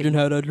can't. Jojen Get,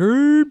 had a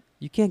dream.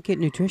 you can't get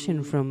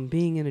nutrition from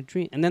being in a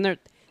dream. And then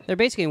they're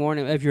basically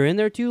warning him, if you're in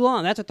there too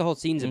long. That's what the whole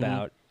scene's Mhm.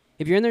 about.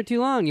 If you're in there too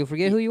long, you'll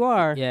forget who you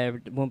are. Yeah,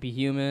 it won't be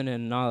human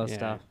and all that Yeah.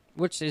 stuff.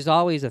 Which is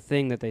always a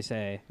thing that they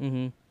say.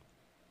 Mm-hmm.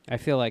 I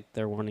feel like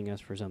they're warning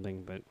us for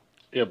something, but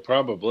Yeah,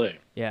 probably.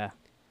 Yeah.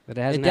 it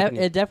hasn't happened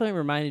yet. It definitely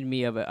reminded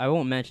me of I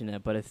won't mention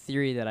it, but a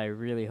theory that I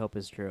really hope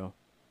is true.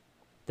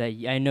 That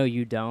I know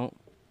you don't,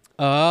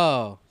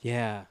 Oh,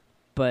 yeah.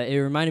 but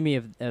it reminded me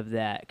of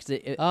that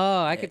because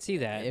Oh, I could see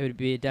that. it would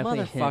be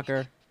definitely a hint.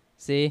 Motherfucker.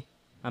 See,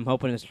 I'm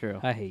hoping it's true.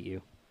 I hate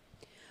you.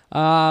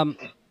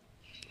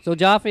 So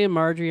Joffrey and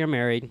Marjorie are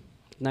married.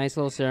 Nice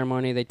little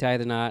ceremony. They tie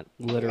the knot,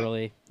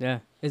 literally. Yeah.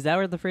 Is that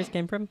where the phrase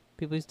came from?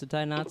 People used to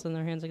tie knots in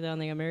their hands like that when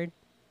they got married.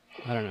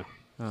 I don't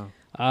know.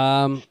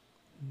 Oh.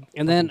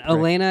 And then Fucking prick.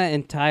 Elena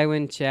and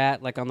Tywin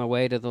chat like on the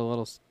way to the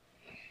little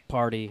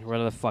party,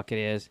 whatever the fuck it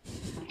is.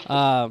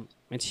 And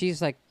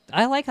she's like,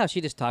 I like how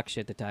she just talks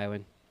shit to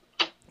Tywin.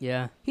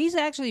 Yeah. He's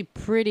actually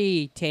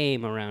pretty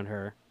tame around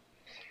her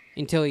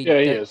until he. Yeah,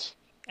 he is.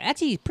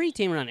 Actually, he's pretty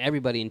tame around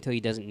everybody until he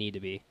doesn't need to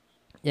be.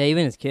 Yeah,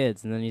 even his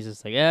kids, and then he's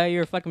just like, "Yeah,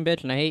 you're a fucking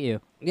bitch, and I hate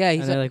you." Yeah,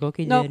 he's And they're like,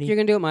 "Okay, no, Daddy." you're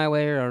gonna do it my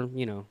way, or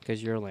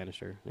because you're a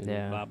Lannister. And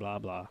Yeah. Blah blah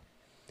blah.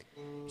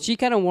 She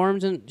kind of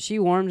warms him. She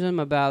warms him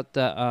about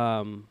the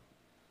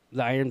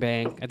Iron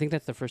Bank. I think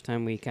that's the first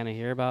time we kind of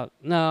hear about.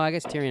 No, I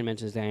guess Tyrion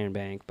mentions the Iron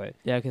Bank, but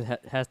Yeah, because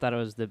Hess thought it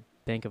was the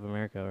Bank of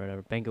America or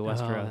whatever, Bank of oh,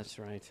 Westeros. that's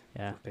right.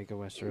 Yeah. Bank of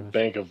Westeros.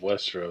 Bank of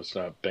Westeros,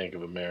 not Bank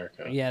of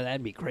America. Yeah,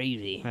 that'd be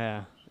crazy.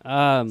 Yeah.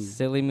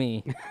 Silly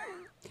me.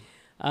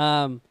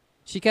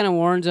 She kind of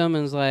warns them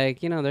and is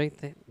like,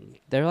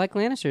 they're like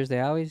Lannisters. They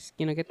always,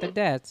 get their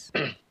debts.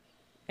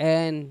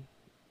 And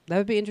that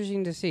would be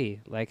interesting to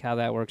see, like, how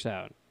that works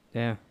out.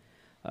 Yeah.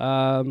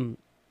 And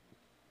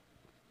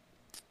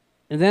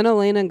then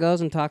Elena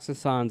goes and talks to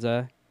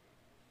Sansa.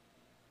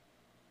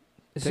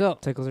 So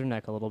Tickles her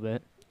neck a little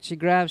bit. she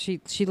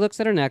looks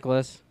at her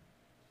necklace,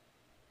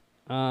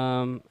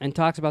 and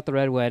talks about the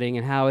Red Wedding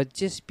and how it'd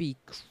just be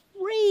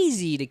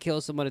crazy to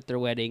kill someone at their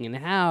wedding and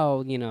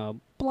how,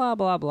 blah,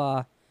 blah,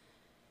 blah.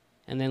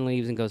 And then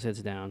leaves and goes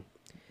sits down.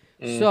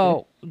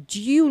 So,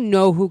 do you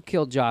know who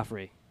killed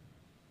Joffrey?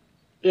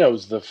 Yeah, it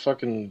was the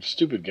fucking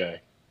stupid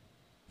guy.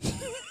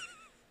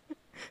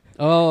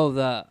 Oh,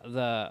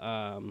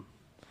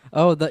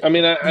 Oh, the. I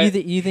mean,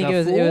 you think the it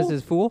was fool?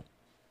 his fool?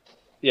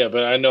 yeah,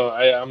 but I know.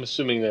 I'm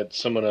assuming that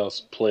someone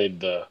else played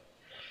the.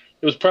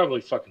 It was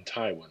probably fucking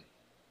Tywin.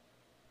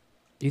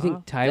 do you think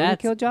Oh, Tywin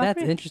killed Joffrey?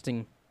 That's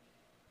interesting.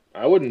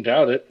 I wouldn't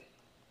doubt it.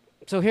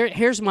 So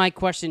here's my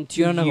question to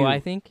You don't know who I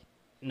think?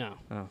 No.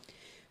 Oh.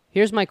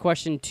 Here's my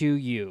question to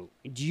you.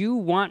 Do you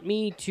want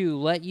me to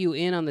let you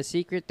in on the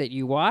secret that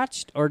you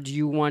watched, or do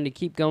you want to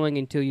keep going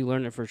until you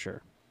learn it for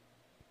sure?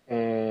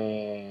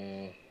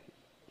 I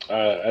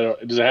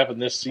don't. Does it happen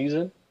this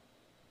season?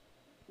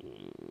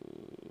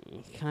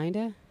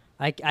 Kinda.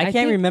 I think-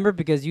 can't remember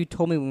because you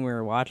told me when we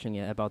were watching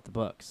it about the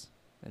books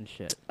and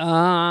shit.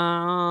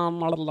 I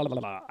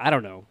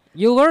don't know.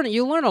 You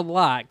learn a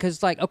lot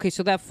because, like, okay,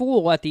 so that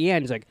fool at the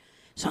end is like,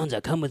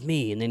 "Sansa, come with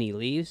me," and then he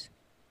leaves.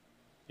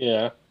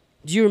 Yeah.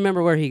 Do you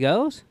remember where he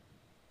goes?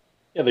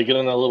 Yeah, they get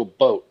on that little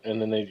boat,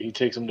 and then he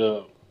takes them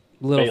to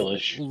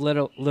Baelish.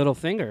 Little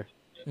finger.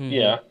 Mhm.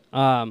 Yeah.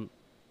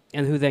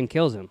 And who then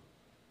kills him?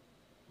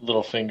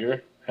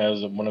 Littlefinger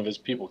has one of his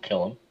people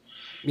kill him.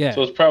 Yeah,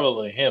 So it's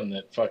probably him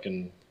that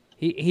fucking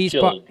he's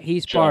killed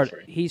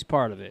Joffrey. he's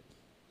part of it.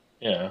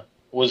 Yeah.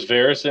 Was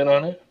Varys in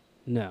on it?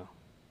 No.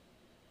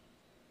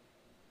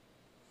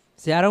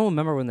 See, I don't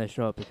remember when they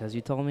show up because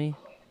you told me.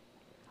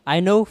 I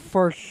know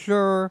for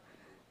sure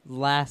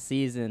last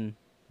season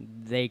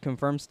they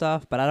confirmed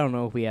stuff, but I don't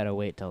know if we had to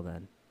wait till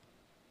then.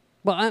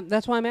 Well,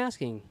 that's why I'm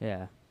asking.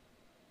 Yeah.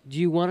 Do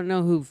you want to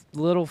know who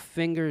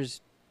Littlefinger's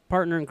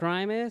partner in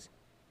crime is?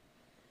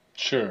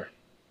 Sure.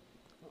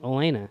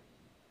 Elena,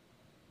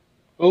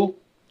 Oh,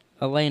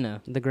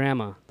 Elena, the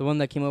grandma. the one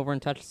that came over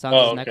and touched Sansa's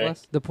Oh, okay.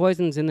 necklace. The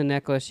poison's in the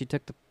necklace. She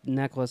took the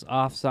necklace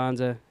off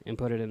Sansa and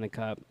put it in the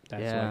cup.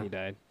 That's Yeah. why he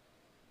died.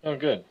 oh,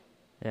 good.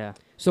 Yeah.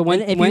 So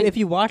when If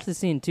you watch the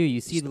scene too,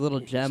 you see the little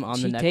gem on the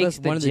she necklace. takes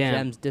the One of the gem.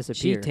 gems she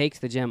disappear. takes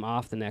the gem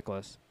off the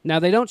necklace. Now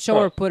they don't show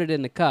Huh. her put it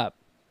in the cup.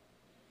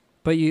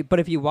 But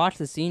if you watch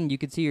the scene, you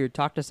could see her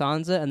talk to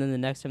Sansa, and then the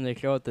next time they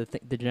show it,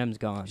 the gem's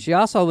gone. She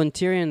also, when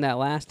Tyrion that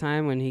last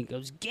time when he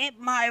goes, "Get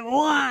my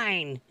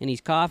wine," and he's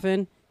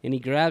coughing and he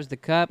grabs the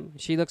cup,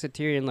 she looks at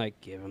Tyrion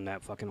like, "Give him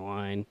that fucking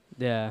wine."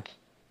 Yeah.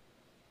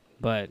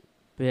 But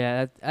But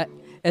yeah,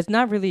 it's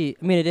not really.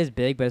 I mean, it is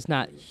big, but it's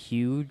not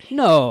huge.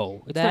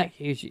 no, it's That-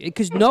 not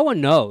because no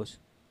one knows.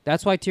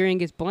 That's why Tyrion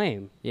gets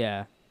blamed.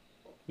 Yeah.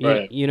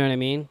 Right. You know what I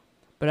mean?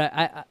 But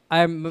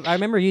I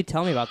remember you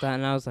telling me about that,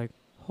 and I was like,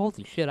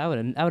 holy shit, I would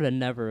have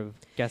never have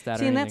guessed that.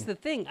 See, or and that's anything.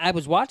 the thing. I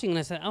was watching and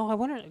I said, "Oh, I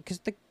wonder,"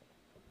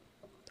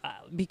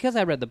 because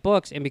I read the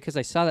books and because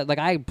I saw that, like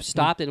I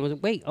stopped and was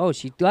wait, oh,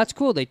 that's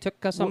cool. They took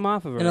something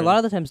off of her. And a lot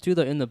of the times too,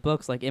 though, in the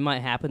books, like it might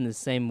happen the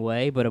same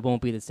way, but it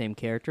won't be the same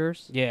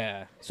characters.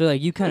 yeah, So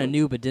like you kind of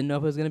knew, but didn't know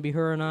if it was gonna be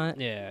her or not.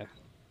 yeah.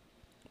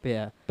 But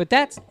yeah, But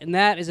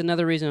that is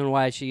another reason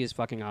why she is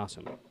fucking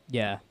awesome.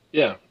 yeah,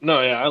 Yeah.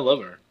 No, yeah, I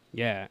love her.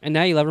 Yeah, and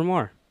now you love her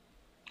more.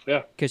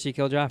 Yeah. Because she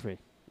killed Joffrey.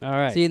 All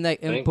right. See, and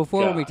Thank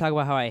before when we God. talk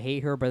about how I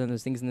hate her, but then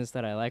there's things in this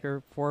that I like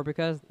her for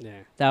because yeah.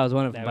 that was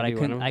one of That them. would But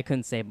be one of them? I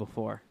couldn't say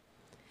before.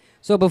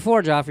 So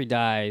before Joffrey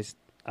dies,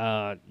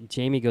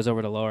 Jamie goes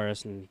over to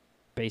Loras and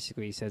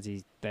basically says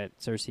that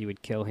Cersei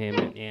would kill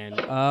him and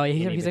Oh, And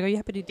he's even- like, oh, you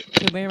happy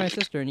to marry my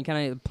sister, and he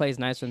kind of plays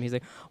nice with him. He's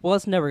like, well,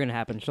 it's never gonna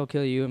happen. She'll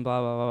kill you, and blah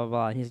blah blah blah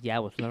blah. And he's like, yeah,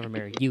 well, she'll never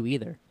marry you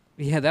either.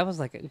 yeah, that was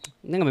like, I'm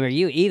not gonna marry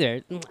you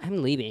either.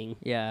 I'm leaving.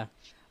 Yeah,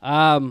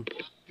 And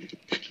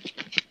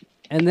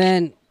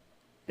then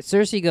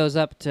Cersei goes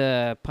up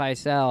to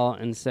Pycelle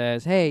and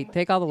says, "Hey,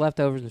 take all the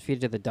leftovers and feed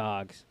it to the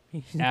dogs."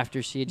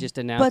 After she had just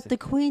announced, but it. the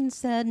queen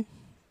said,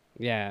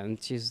 Yeah, and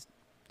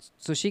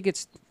so she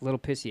gets a little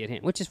pissy at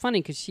him, which is funny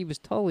because she was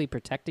totally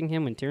protecting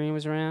him when Tyrion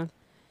was around.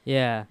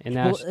 yeah. And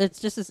now Well, she- it's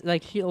just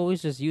like she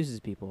always just uses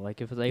people. Like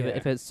if Yeah.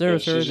 if it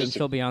serves Yeah, her, she's then just a-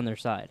 she'll be on their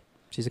side.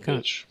 She's a cunt.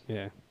 Bitch.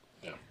 Yeah.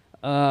 Yeah.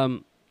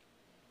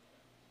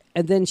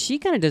 And then she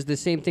kind of does the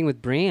same thing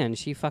with Brienne.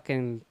 She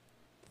fucking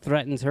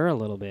threatens her a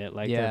little bit.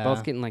 Like they're Yeah.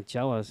 both getting like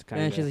jealous,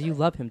 kind And of. she's like, you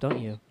love him, don't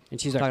you? And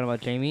she's Talking like,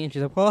 about Jamie, and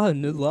she's like, well,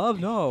 love,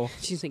 no.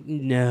 she's like,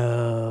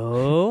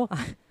 no.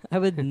 I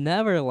would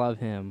never love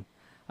him.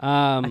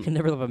 I um. can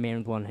never love a man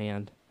with one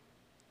hand.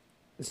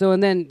 So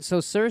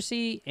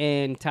Cersei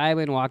and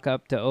Tywin walk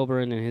up to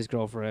Oberyn and his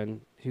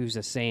girlfriend, who's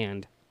a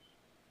sand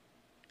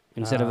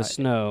instead of a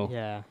snow.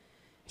 Yeah.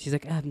 She's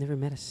like, I've never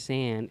met a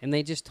sand, and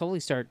they just totally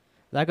start.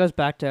 That goes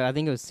back to, I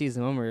think it was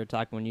season 1 we were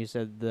talking when you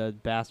said the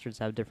bastards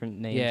have different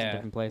names in Yeah,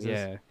 different places.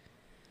 yeah.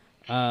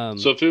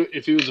 So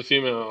if he was a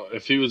female,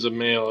 if he was a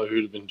male, it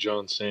would have been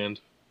John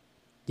Sand.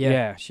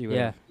 Yeah, she would.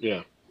 Yeah.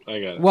 Yeah, I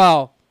got it.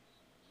 Well,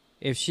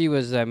 if she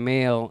was a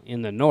male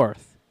in the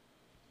north,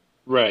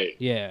 Right.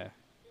 yeah.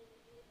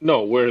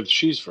 No, where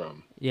she's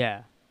from.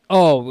 Yeah.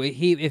 Oh,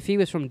 if he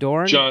was from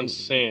Dorne. John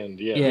Sand.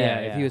 Yeah. Yeah, Yeah,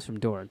 if yeah. he was from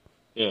Dorne.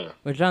 Yeah.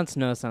 But Jon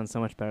Snow sounds so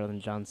much better than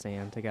Jon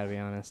Sand, I gotta be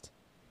honest.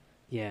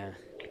 Yeah.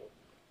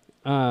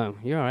 You all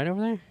right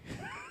over there?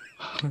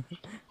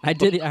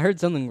 I heard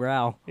something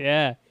growl.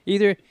 Yeah.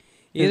 Either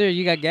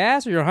you got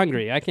gas or you're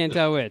hungry. I can't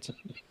tell which.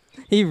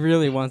 He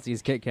really wants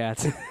these Kit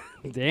Kats.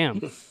 Damn.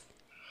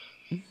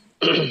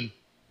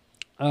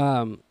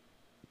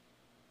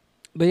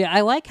 But yeah,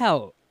 I like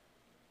how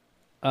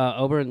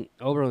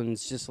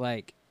Oberyn's just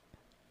like,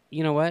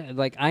 you know what?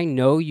 Like, I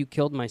know you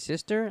killed my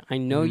sister. I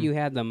know you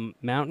had the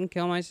mountain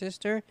kill my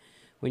sister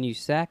when you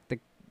sacked the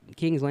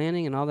King's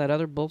Landing and all that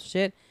other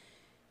bullshit.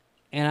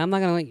 And I'm not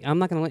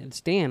gonna let it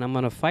stand. I'm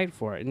gonna fight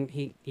for it. And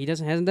he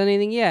hasn't done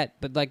anything yet.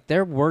 But like,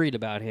 they're worried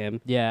about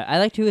him. Yeah, I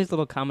like too his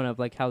little comment of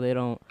like how they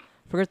don't,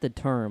 I forget the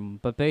term,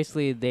 but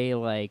basically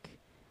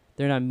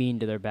they're not mean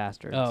to their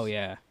bastards. Oh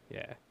yeah,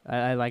 yeah.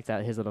 I like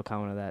that, his little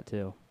comment of that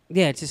too.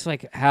 Yeah, it's just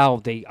like how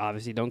they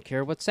obviously don't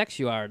care what sex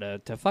you are to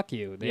fuck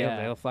you.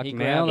 Yeah. They'll fuck He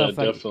male. grabbed They'll that,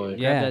 fuck, definitely.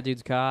 Grabbed Yeah, that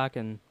dude's cock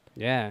and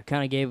yeah.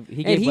 kind of gave And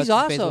he's he's what's his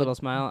face a also- little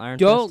smile. Iron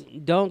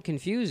Fist. Don't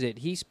confuse it.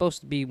 He's supposed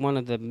to be one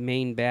of the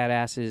main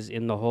badasses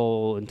in the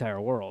whole entire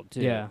world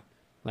too. Yeah,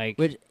 like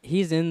which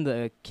he's in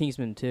the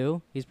Kingsman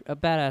too. He's a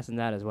badass in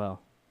that as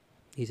well.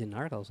 he's in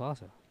Narcos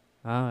also.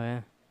 Oh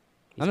yeah,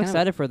 He's I'm kind of-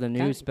 excited for the new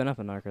kind- spin-off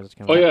of Narcos. That's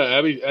Oh coming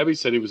out. yeah, Abby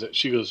said he was.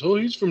 She goes, "Oh,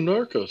 he's from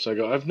Narcos." I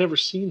go, "I've never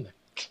seen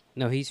that."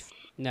 No,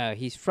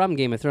 he's from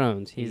Game of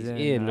Thrones. He's He's in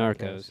in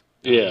Narcos. Narcos.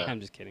 Yeah. I'm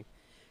just kidding.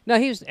 No,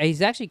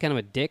 he's actually kind of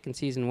a dick in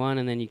season 1,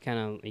 and then you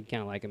kind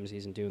of like him in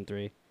season 2 and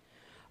 3.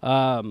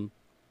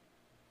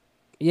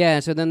 Yeah.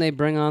 So then they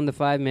bring on the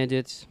 5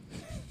 midgets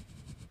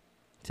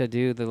to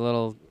do the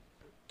little.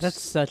 That's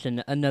such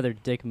another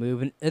dick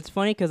move, and it's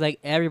funny because like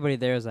everybody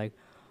there is like,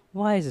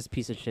 why is this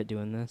piece of shit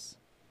doing this?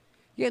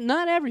 Yeah,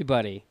 not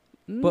everybody,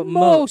 But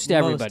most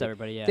everybody. Most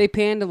everybody, yeah. They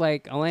pan to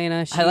like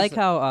Elena. I like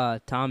how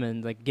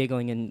Tommen like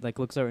giggling and like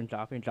looks over and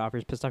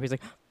Joffrey's pissed off. He's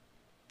like,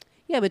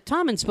 Yeah, but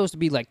Tommen's supposed to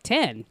be like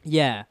 10.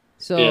 yeah.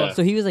 So Yeah.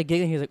 So he was like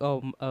giggling. He was like, oh,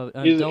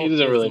 He adult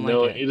doesn't really isn't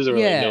know. like He it. doesn't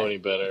really Yeah. know any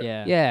better.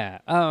 Yeah.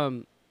 yeah.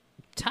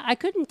 I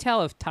couldn't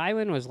tell if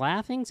Tywin was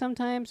laughing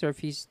sometimes or if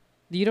he's.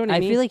 You know what I I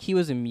mean? feel like he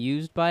was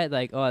amused by it,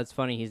 like, oh, it's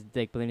funny, he's a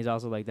dick, but then he's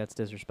also like, that's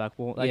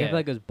disrespectful. Like, I Yeah. feel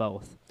like it was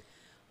both.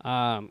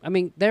 I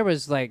mean, there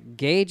was like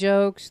gay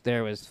jokes.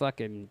 There was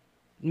fucking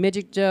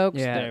midget jokes.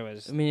 Yeah. There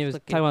was. I mean, it was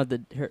fucking-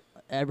 talking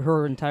about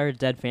her entire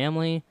dead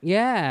family.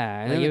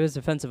 Yeah. and Like, then it was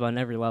offensive on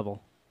every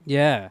level.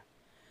 Yeah.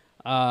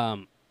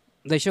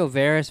 They show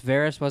Varys.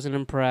 Varys wasn't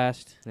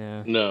impressed.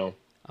 Yeah. No.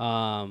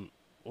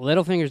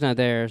 Littlefinger's not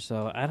there,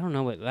 so I don't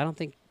know what. I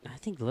think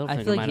Littlefinger I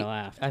feel like might have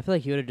laughed. I feel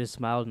like he would have just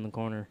smiled in the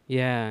corner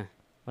Yeah,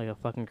 like a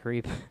fucking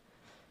creep.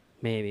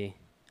 maybe.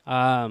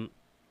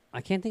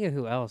 I can't think of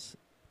who else.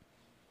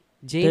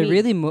 They Jamie.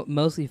 really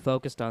mostly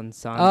focused on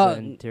Sansa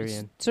and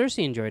Tyrion.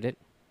 Cersei enjoyed it.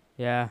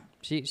 Yeah.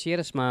 She had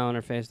a smile on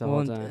her face the Well,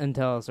 whole time.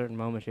 until a certain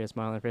moment, she had a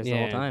smile on her face the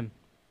whole Yeah. time.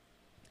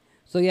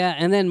 So yeah,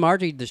 and then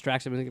Marjorie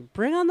distracts him and like,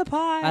 bring on the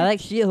pie. I like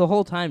the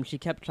whole time she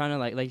kept trying to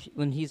like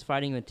when he's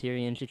fighting with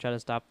Tyrion, she tried to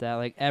stop that.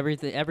 Like every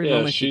Yeah,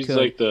 moment she she's could.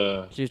 like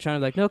the. She was trying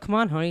to like, no, come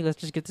on, honey, let's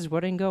just get this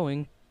wedding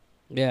going.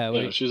 Yeah,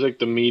 Yeah, she's like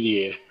the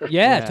mediator.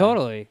 yeah, Yeah.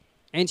 totally.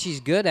 And she's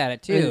good at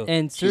it too.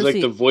 And She's Cersei,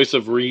 like the voice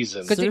of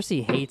reason.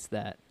 Cersei hates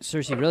that.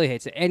 Cersei really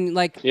hates it. And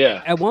like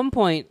Yeah. at one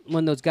point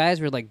when those guys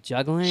were like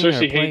juggling, or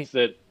Cersei playing- hates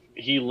that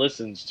he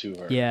listens to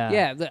her. Yeah.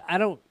 Yeah, I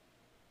don't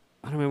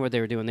remember what they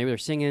were doing. They were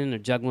singing or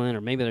juggling,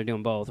 or maybe they're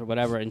doing both or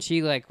whatever. And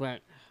she like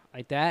went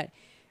like that,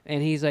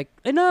 and he's like,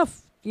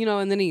 enough,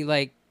 and then he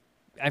like,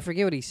 I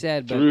forget what he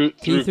said, but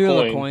He threw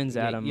coin. the coins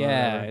at him. or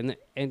yeah, whatever.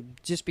 and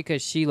just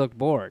because she looked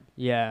bored,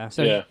 Yeah.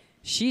 so Yeah.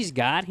 she's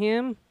got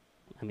him.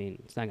 I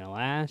mean, it's not gonna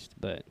last,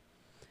 but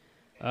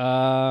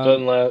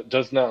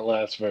Does not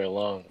last very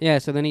long. yeah.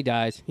 So then he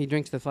dies. He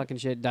drinks the fucking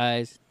shit,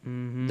 dies.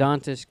 Mhm.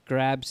 Dantas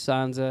grabs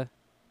Sansa.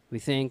 We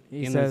think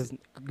He in says,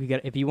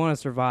 if you want to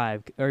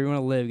survive or you want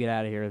to live, get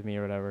out of here with me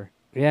or whatever.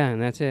 yeah,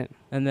 and that's it.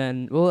 And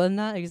then, well,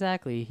 not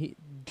exactly.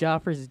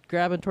 Joffrey's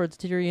grabbing towards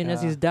Tyrion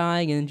as Yeah. he's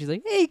dying, and then she's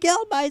like, he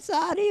killed my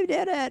son, he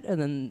did it.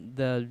 And then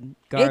the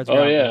guards Oh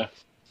grab him. yeah.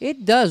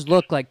 It does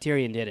look like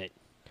Tyrion did it.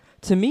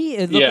 To me,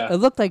 Yeah. it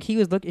looked like he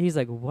was looking. He's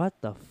like, "What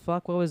the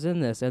fuck? What was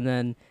in this?" But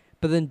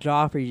then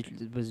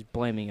Joffrey was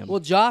blaming him. Well,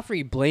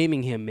 Joffrey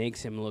blaming him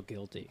makes him look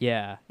guilty.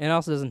 yeah, and it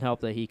also doesn't help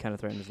that he kind of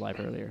threatened his life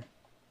earlier.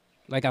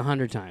 Like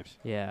 100 times.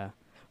 Yeah, The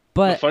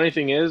but funny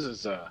thing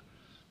is oh,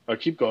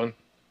 keep going.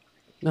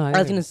 No, I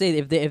was gonna say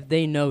if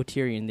they know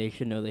Tyrion, they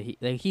should know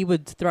that he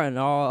would threaten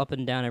all up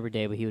and down every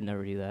day, but he would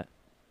never do that.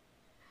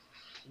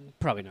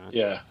 probably not.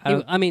 Yeah.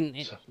 I mean,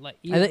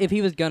 If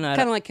he was gonna,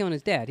 kind of like killing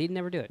his dad. He'd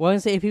never do it. well, I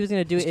was gonna say if he was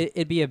gonna do it,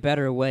 it'd be a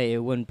better way. It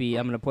wouldn't be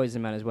I'm gonna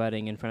poison him at his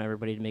wedding in front of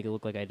everybody to make it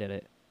look like I did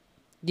it.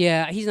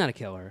 Yeah, he's not a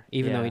killer,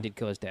 even though Yeah. he did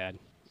kill his dad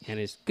and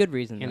his Good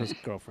reason. Though.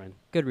 girlfriend.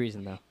 Good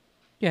reason though.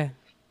 Yeah.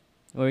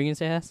 What were you gonna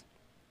say, Hess?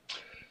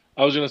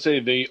 I was gonna say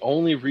the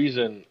only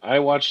reason I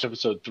watched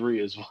episode 3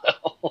 as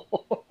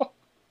well.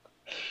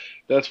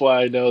 That's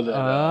why I know that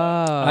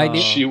I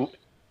did- she,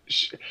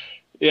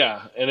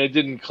 yeah, and it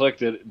didn't click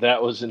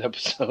that was in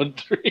episode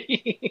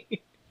 3.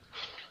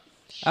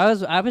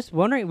 I was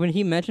wondering when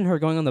he mentioned her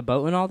going on the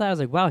boat and all that. I was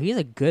like, wow, he has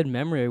a good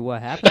memory of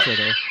what happened with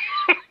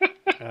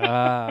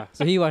her.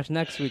 So he watched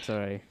next week's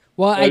already.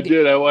 Well, I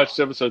did. I watched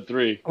episode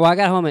 3. Well, I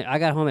got home at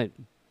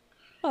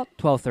about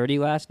 12:30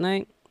 last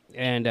night,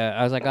 and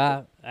I was like,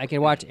 I could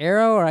watch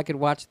Arrow or I could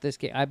watch this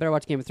game. I better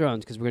watch Game of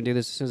Thrones because we're gonna do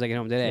this as soon as I get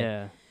home today.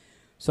 Yeah.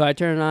 So I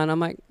turned it on. I'm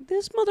like,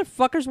 this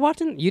motherfucker's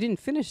watching. You didn't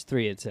finish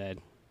 3. It said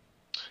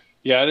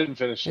Yeah, I didn't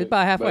finish it. it's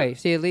about halfway. but-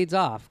 See, it leads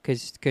off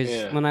because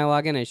Yeah. when I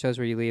log in, it shows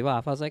where you leave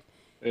off. I was like,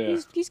 Yeah.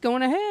 he's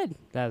going ahead.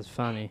 That's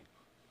funny.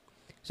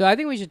 So I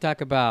think we should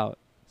talk about.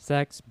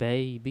 Sex,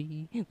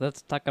 baby.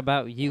 Let's talk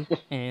about you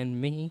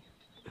and me.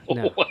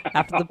 No.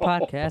 After the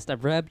podcast,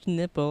 I've rubbed your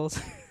nipples.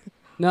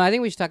 No, I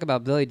think we should talk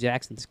about Billy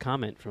Jackson's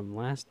comment from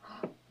last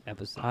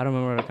episode. I don't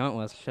remember what the comment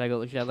was. Should I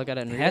look at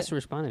it and read Hess it?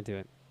 responded to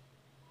it.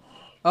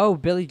 Oh,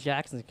 Billy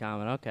Jackson's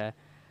comment. Okay.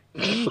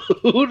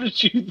 Who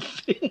did you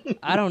think?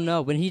 I don't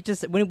know. When he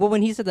said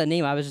that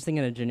name, I was just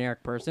thinking a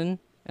generic person,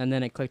 and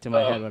then it clicked in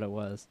my head what it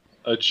was.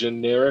 A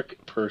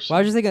generic person. Well,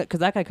 I was just thinking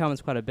because that guy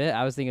comments quite a bit.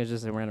 I was thinking it was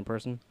just a random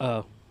person.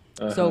 Oh,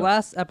 So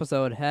last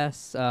episode,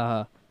 Hess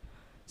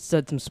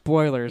said some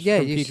spoilers Yeah,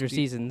 from you future s-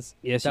 seasons.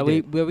 yes, that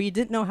you we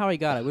didn't know how he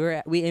got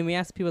it. We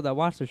asked people that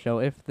watch the show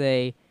if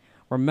they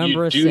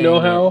remember. You do saying know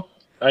it. how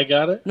I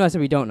got it? No, I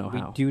said we don't know we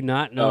how. do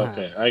not know. Oh,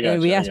 okay, I got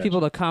And you. we I asked got people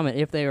you. to comment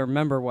if they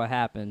remember what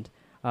happened.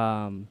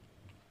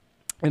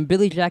 And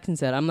Billy Jackson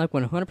said, I'm like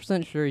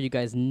 100% sure you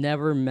guys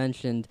never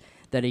mentioned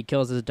that he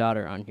kills his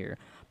daughter on here.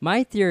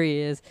 My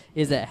theory is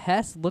that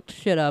Hess looked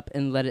shit up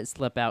and let it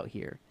slip out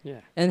here.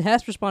 Yeah. And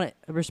Hess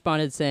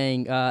responded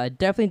saying, I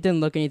definitely didn't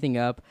look anything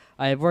up.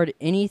 I avoid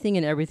anything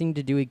and everything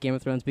to do with Game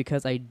of Thrones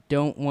because I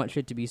don't want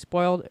shit to be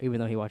spoiled,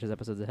 even though he watches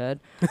episodes ahead.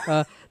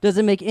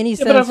 Doesn't make any Yeah,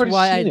 but I've sense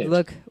already seen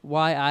it.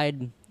 why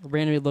I'd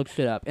randomly look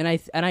shit up. And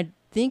I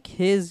think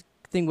his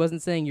thing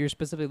wasn't saying you're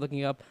specifically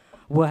looking up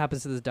what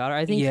happens to his daughter.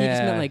 I think he just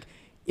Yeah. meant like,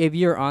 if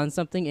you're on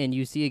something and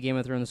you see a Game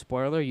of Thrones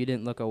spoiler, you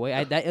didn't look away.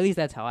 At least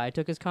that's how I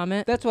took his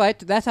comment. That's why.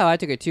 That's how I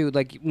took it too.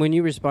 Like when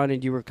you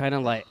responded, you were kind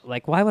of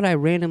like, why would I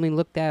randomly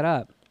look that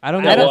up? I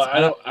don't know. Yeah,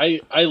 that's- well,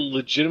 I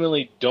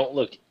legitimately don't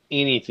look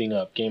anything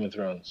up Game of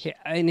Thrones. Yeah,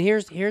 and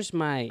here's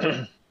my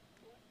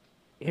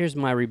here's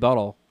my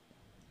rebuttal.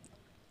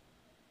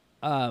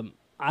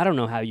 I don't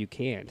know how you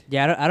can't.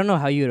 Yeah, I don't know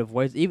how you would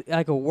avoid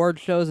like award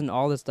shows and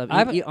all this stuff.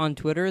 On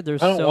Twitter,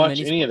 there's I don't so watch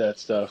many. any of that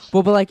stuff.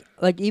 Well, but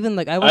like even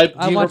like I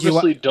I watched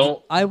purposely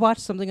don't. I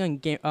watched something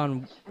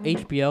on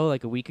HBO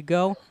like a week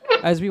ago.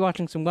 I was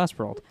rewatching some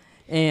Westworld,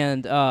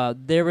 and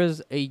there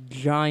was a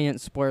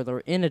giant spoiler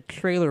in a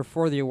trailer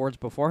for the awards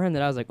beforehand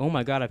that I was like, oh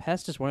my god, if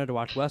Hess just wanted to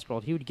watch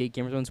Westworld, he would get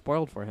Game of Thrones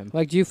spoiled for him.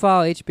 Like, do you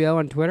follow HBO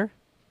on Twitter?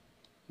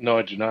 No,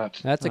 I do not.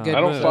 That's a good.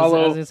 I don't move.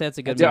 follow- I was gonna say that's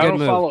a good. That's a Yeah, I move. don't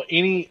move. follow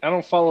any. I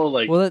don't follow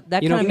like Well,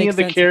 that You know, kind of any makes of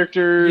the sense.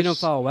 characters. You don't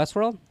follow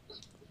Westworld?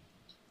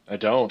 I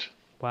don't.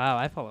 Wow,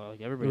 I follow like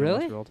everybody.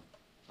 Really? In Westworld.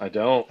 I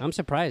don't. I'm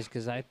surprised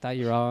because I thought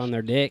you were all on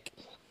their dick.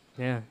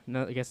 Yeah,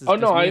 no, I guess. It's Oh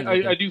no, just me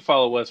and I do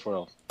follow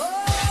Westworld.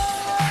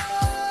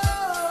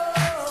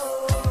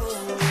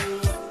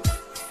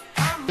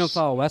 You don't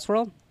follow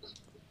Westworld?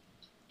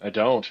 I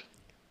don't.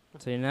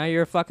 So now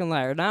you're a fucking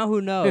liar. Now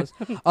who knows?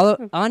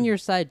 Although on your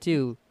side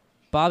too,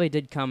 Bobby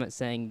did comment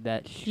saying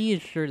that she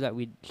is sure that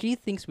she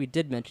thinks we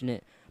did mention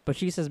it, but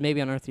she says maybe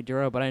on Earthly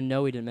Duo, but I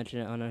know we didn't mention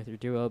it on Earthly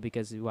Duo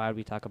because why would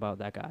we talk about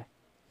that guy?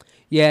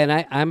 Yeah,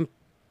 and I'm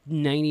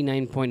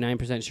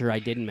 99.9% sure I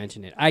didn't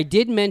mention it. I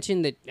did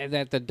mention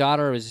that the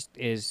daughter is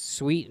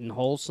sweet and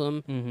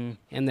wholesome,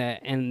 Mm-hmm.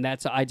 and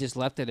that's I just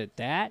left it at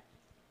that.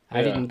 I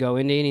Yeah. didn't go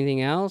into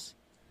anything else.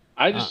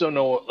 I just don't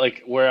know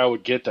like where I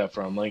would get that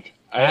from. Like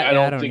I I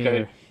don't don't think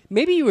either.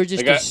 Maybe you were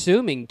just Like,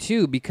 assuming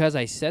too because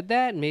I said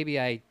that. Maybe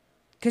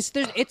because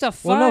it's a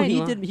fine. Well, no, he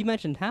li- did. He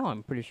mentioned how.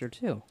 I'm pretty sure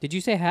too. Did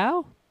you say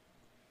how?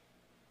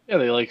 Yeah,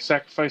 they like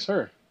sacrifice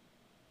her.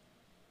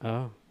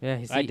 Oh, Yeah,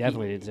 I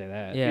definitely didn't say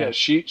that. Yeah. Yeah,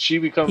 she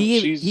becomes.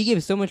 He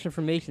gave so much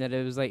information that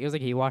it was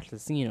like he watched the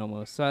scene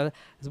almost. So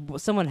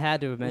someone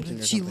had to have mentioned.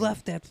 it or She something.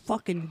 left that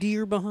fucking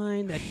deer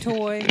behind, that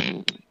toy.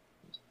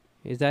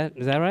 Is that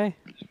right?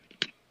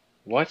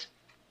 What?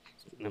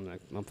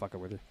 I'm fucking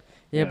with her.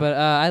 Yeah, Yeah. but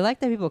I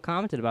like that people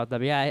commented about that.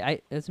 But yeah,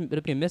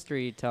 it'll be a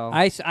mystery till.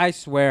 I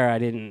swear I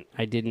didn't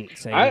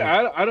say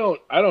that. I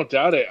don't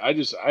doubt it.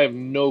 I have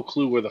no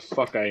clue where the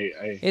fuck I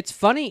It's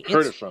funny.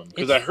 heard it from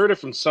because I heard it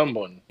from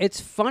someone.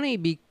 It's funny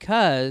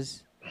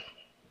because,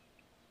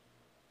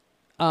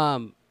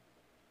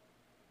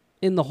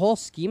 in the whole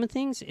scheme of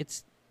things,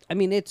 it's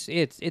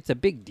a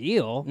big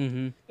deal.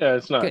 Mm-hmm. Yeah,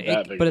 it's not It-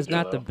 that big. But a it's deal,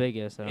 not the though.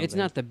 biggest. I don't It's think.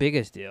 not the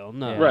biggest deal.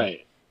 No, Yeah.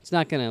 Right. It's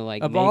not gonna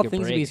like Of make all or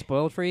things to break. be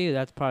spoiled for you,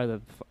 that's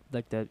probably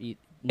It's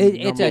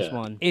normalest a-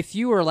 one. If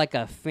you were like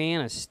a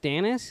fan of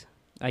Stannis,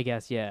 I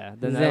guess, yeah.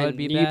 Then then that would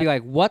be you'd bad. be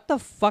like, "What the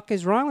fuck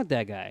is wrong with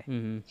that guy?"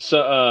 Mm-hmm.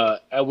 So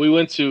we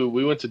went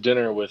to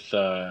dinner with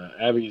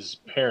Abby's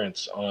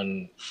parents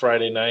on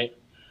Friday night,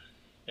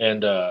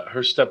 and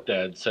her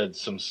stepdad said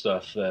some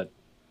stuff that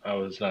I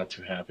was not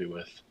too happy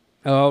with.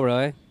 Oh,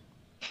 really?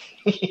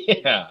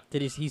 Yeah,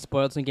 Did he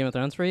spoiled some Game of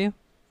Thrones for you?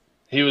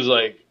 he was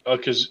like,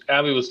 because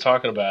Abby was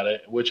talking about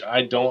it, which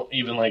I don't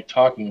even like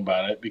talking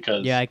about it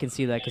because Yeah, I can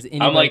see that because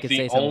anybody I'm like could the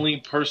say something. only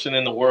person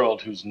in the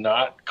world who's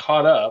not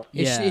caught up.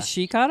 Yeah. Is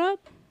she caught up?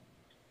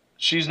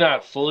 She's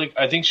not fully.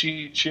 I think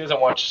she hasn't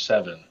watched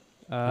 7.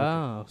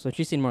 Oh, so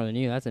she's seen more than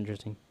you. That's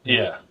interesting.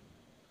 Yeah.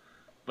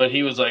 But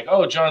he was like,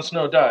 "Oh, Jon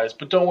Snow dies,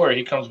 but don't worry,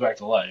 he comes back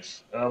to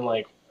life." And I'm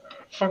like,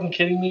 "Fucking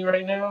kidding me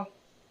right now?"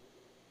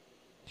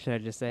 Should I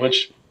just say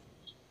Which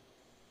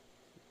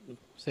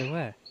Say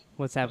what?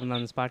 what's happened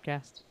on this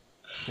podcast?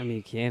 I mean,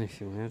 you can if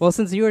you want. Well,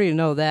 since you already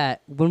know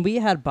that, when we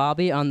had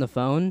Bobby on the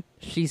phone,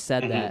 she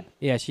said that.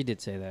 Yeah, she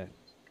did say that.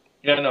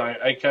 yeah, no,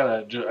 I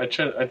kind of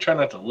I try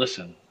not to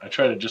listen. I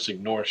try to just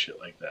ignore shit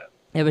like that.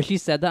 Yeah, but she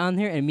said that on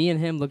here, and me and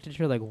him looked at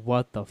her like,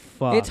 "What the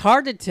fuck?" It's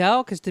hard to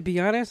tell because, to be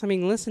honest, I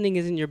mean, listening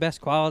isn't your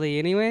best quality,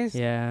 anyways.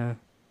 Yeah.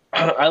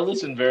 I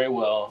listen very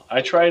well.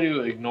 I try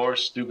to ignore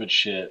stupid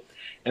shit,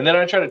 and then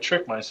I try to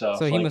trick myself.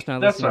 So he like, must not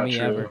that's listen to not me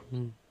true.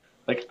 ever.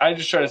 Like I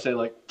just try to say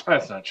like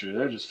that's not true.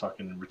 They're just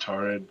fucking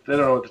retarded. They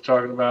don't know what they're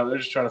talking about. They're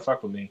just trying to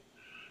fuck with me.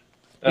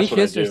 We That's should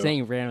what I start do.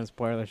 saying random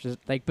spoilers, just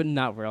like, but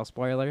not real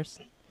spoilers.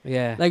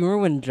 Yeah. Like remember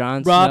when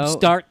Jon Robb Snow?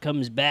 Stark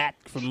comes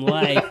back from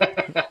life.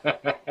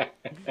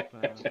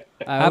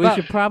 How We about-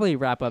 should probably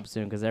wrap up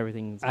soon because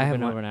everything's I have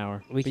been one- over an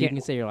hour. we But you can't-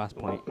 can say your last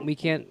point. we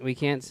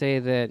can't say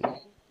that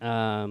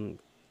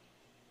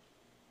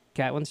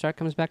Catelyn Stark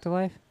comes back to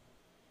life.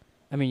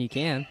 I mean, you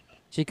can.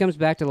 She comes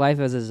back to life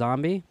as a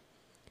zombie,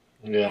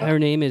 Yeah. Her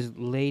name is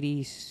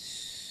Lady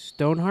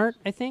Stoneheart,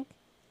 I think.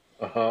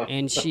 Uh-huh.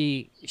 And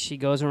she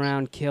goes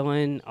around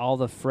killing all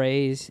the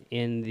Freys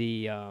in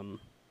the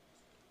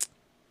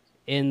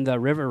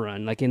river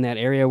run, like in that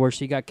area where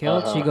she got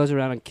killed. She goes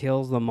around and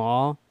kills them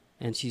all.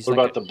 And she's What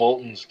like, about the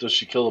Boltons? Does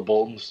she kill the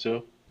Boltons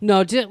too?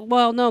 no,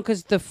 no,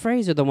 because the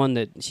Freys are the one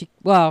that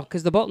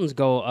because the Boltons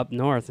go up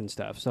north and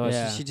stuff. So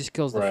Yeah. she just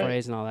kills the Right.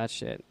 Freys and all that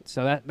shit.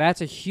 So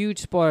that's a huge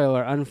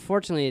spoiler.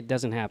 Unfortunately, it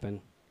doesn't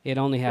happen. It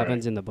only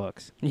happens Right. in the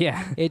books.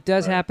 Yeah. It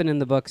does Right. happen in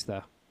the books,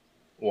 though.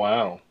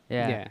 Wow.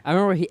 Yeah. Yeah. I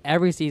remember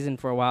every season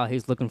for a while he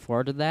was looking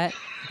forward to that,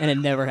 and it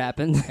never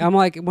happened. I'm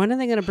like, when are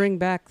they gonna bring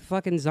back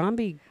fucking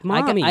zombie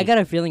mommy? I got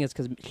a feeling it's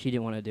because she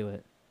didn't want to do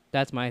it.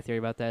 That's my theory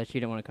about that. She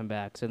didn't want to come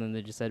back, so then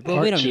they just said, "Well,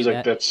 we don't She's need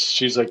like that."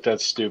 She's like,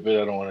 that's stupid.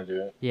 I don't want to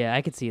do it. Yeah,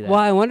 I could see that. Well,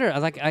 I wonder.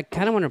 I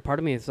kind of wonder. Part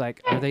of me is like,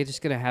 are they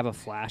just gonna have a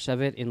flash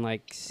of it in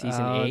like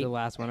season 8? the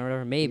last one or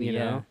whatever. Maybe, You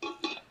yeah.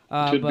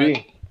 know? Could But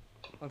be.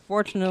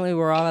 unfortunately,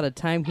 we're all out of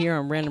time here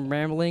on Random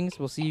Ramblings.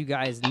 We'll see you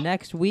guys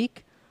next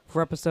week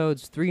for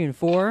episodes 3 and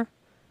 4.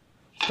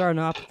 Starting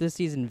off this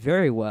season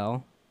very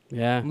well.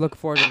 Yeah. I'm looking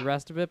forward to the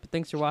rest of it. But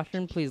thanks for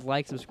watching. Please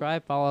like,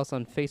 subscribe, follow us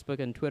on Facebook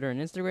and Twitter and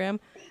Instagram.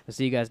 We'll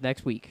see you guys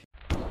next week.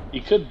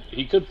 He could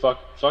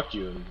fuck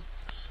you and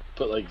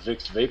put like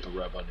Vicks Vapor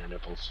Rub on your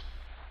nipples.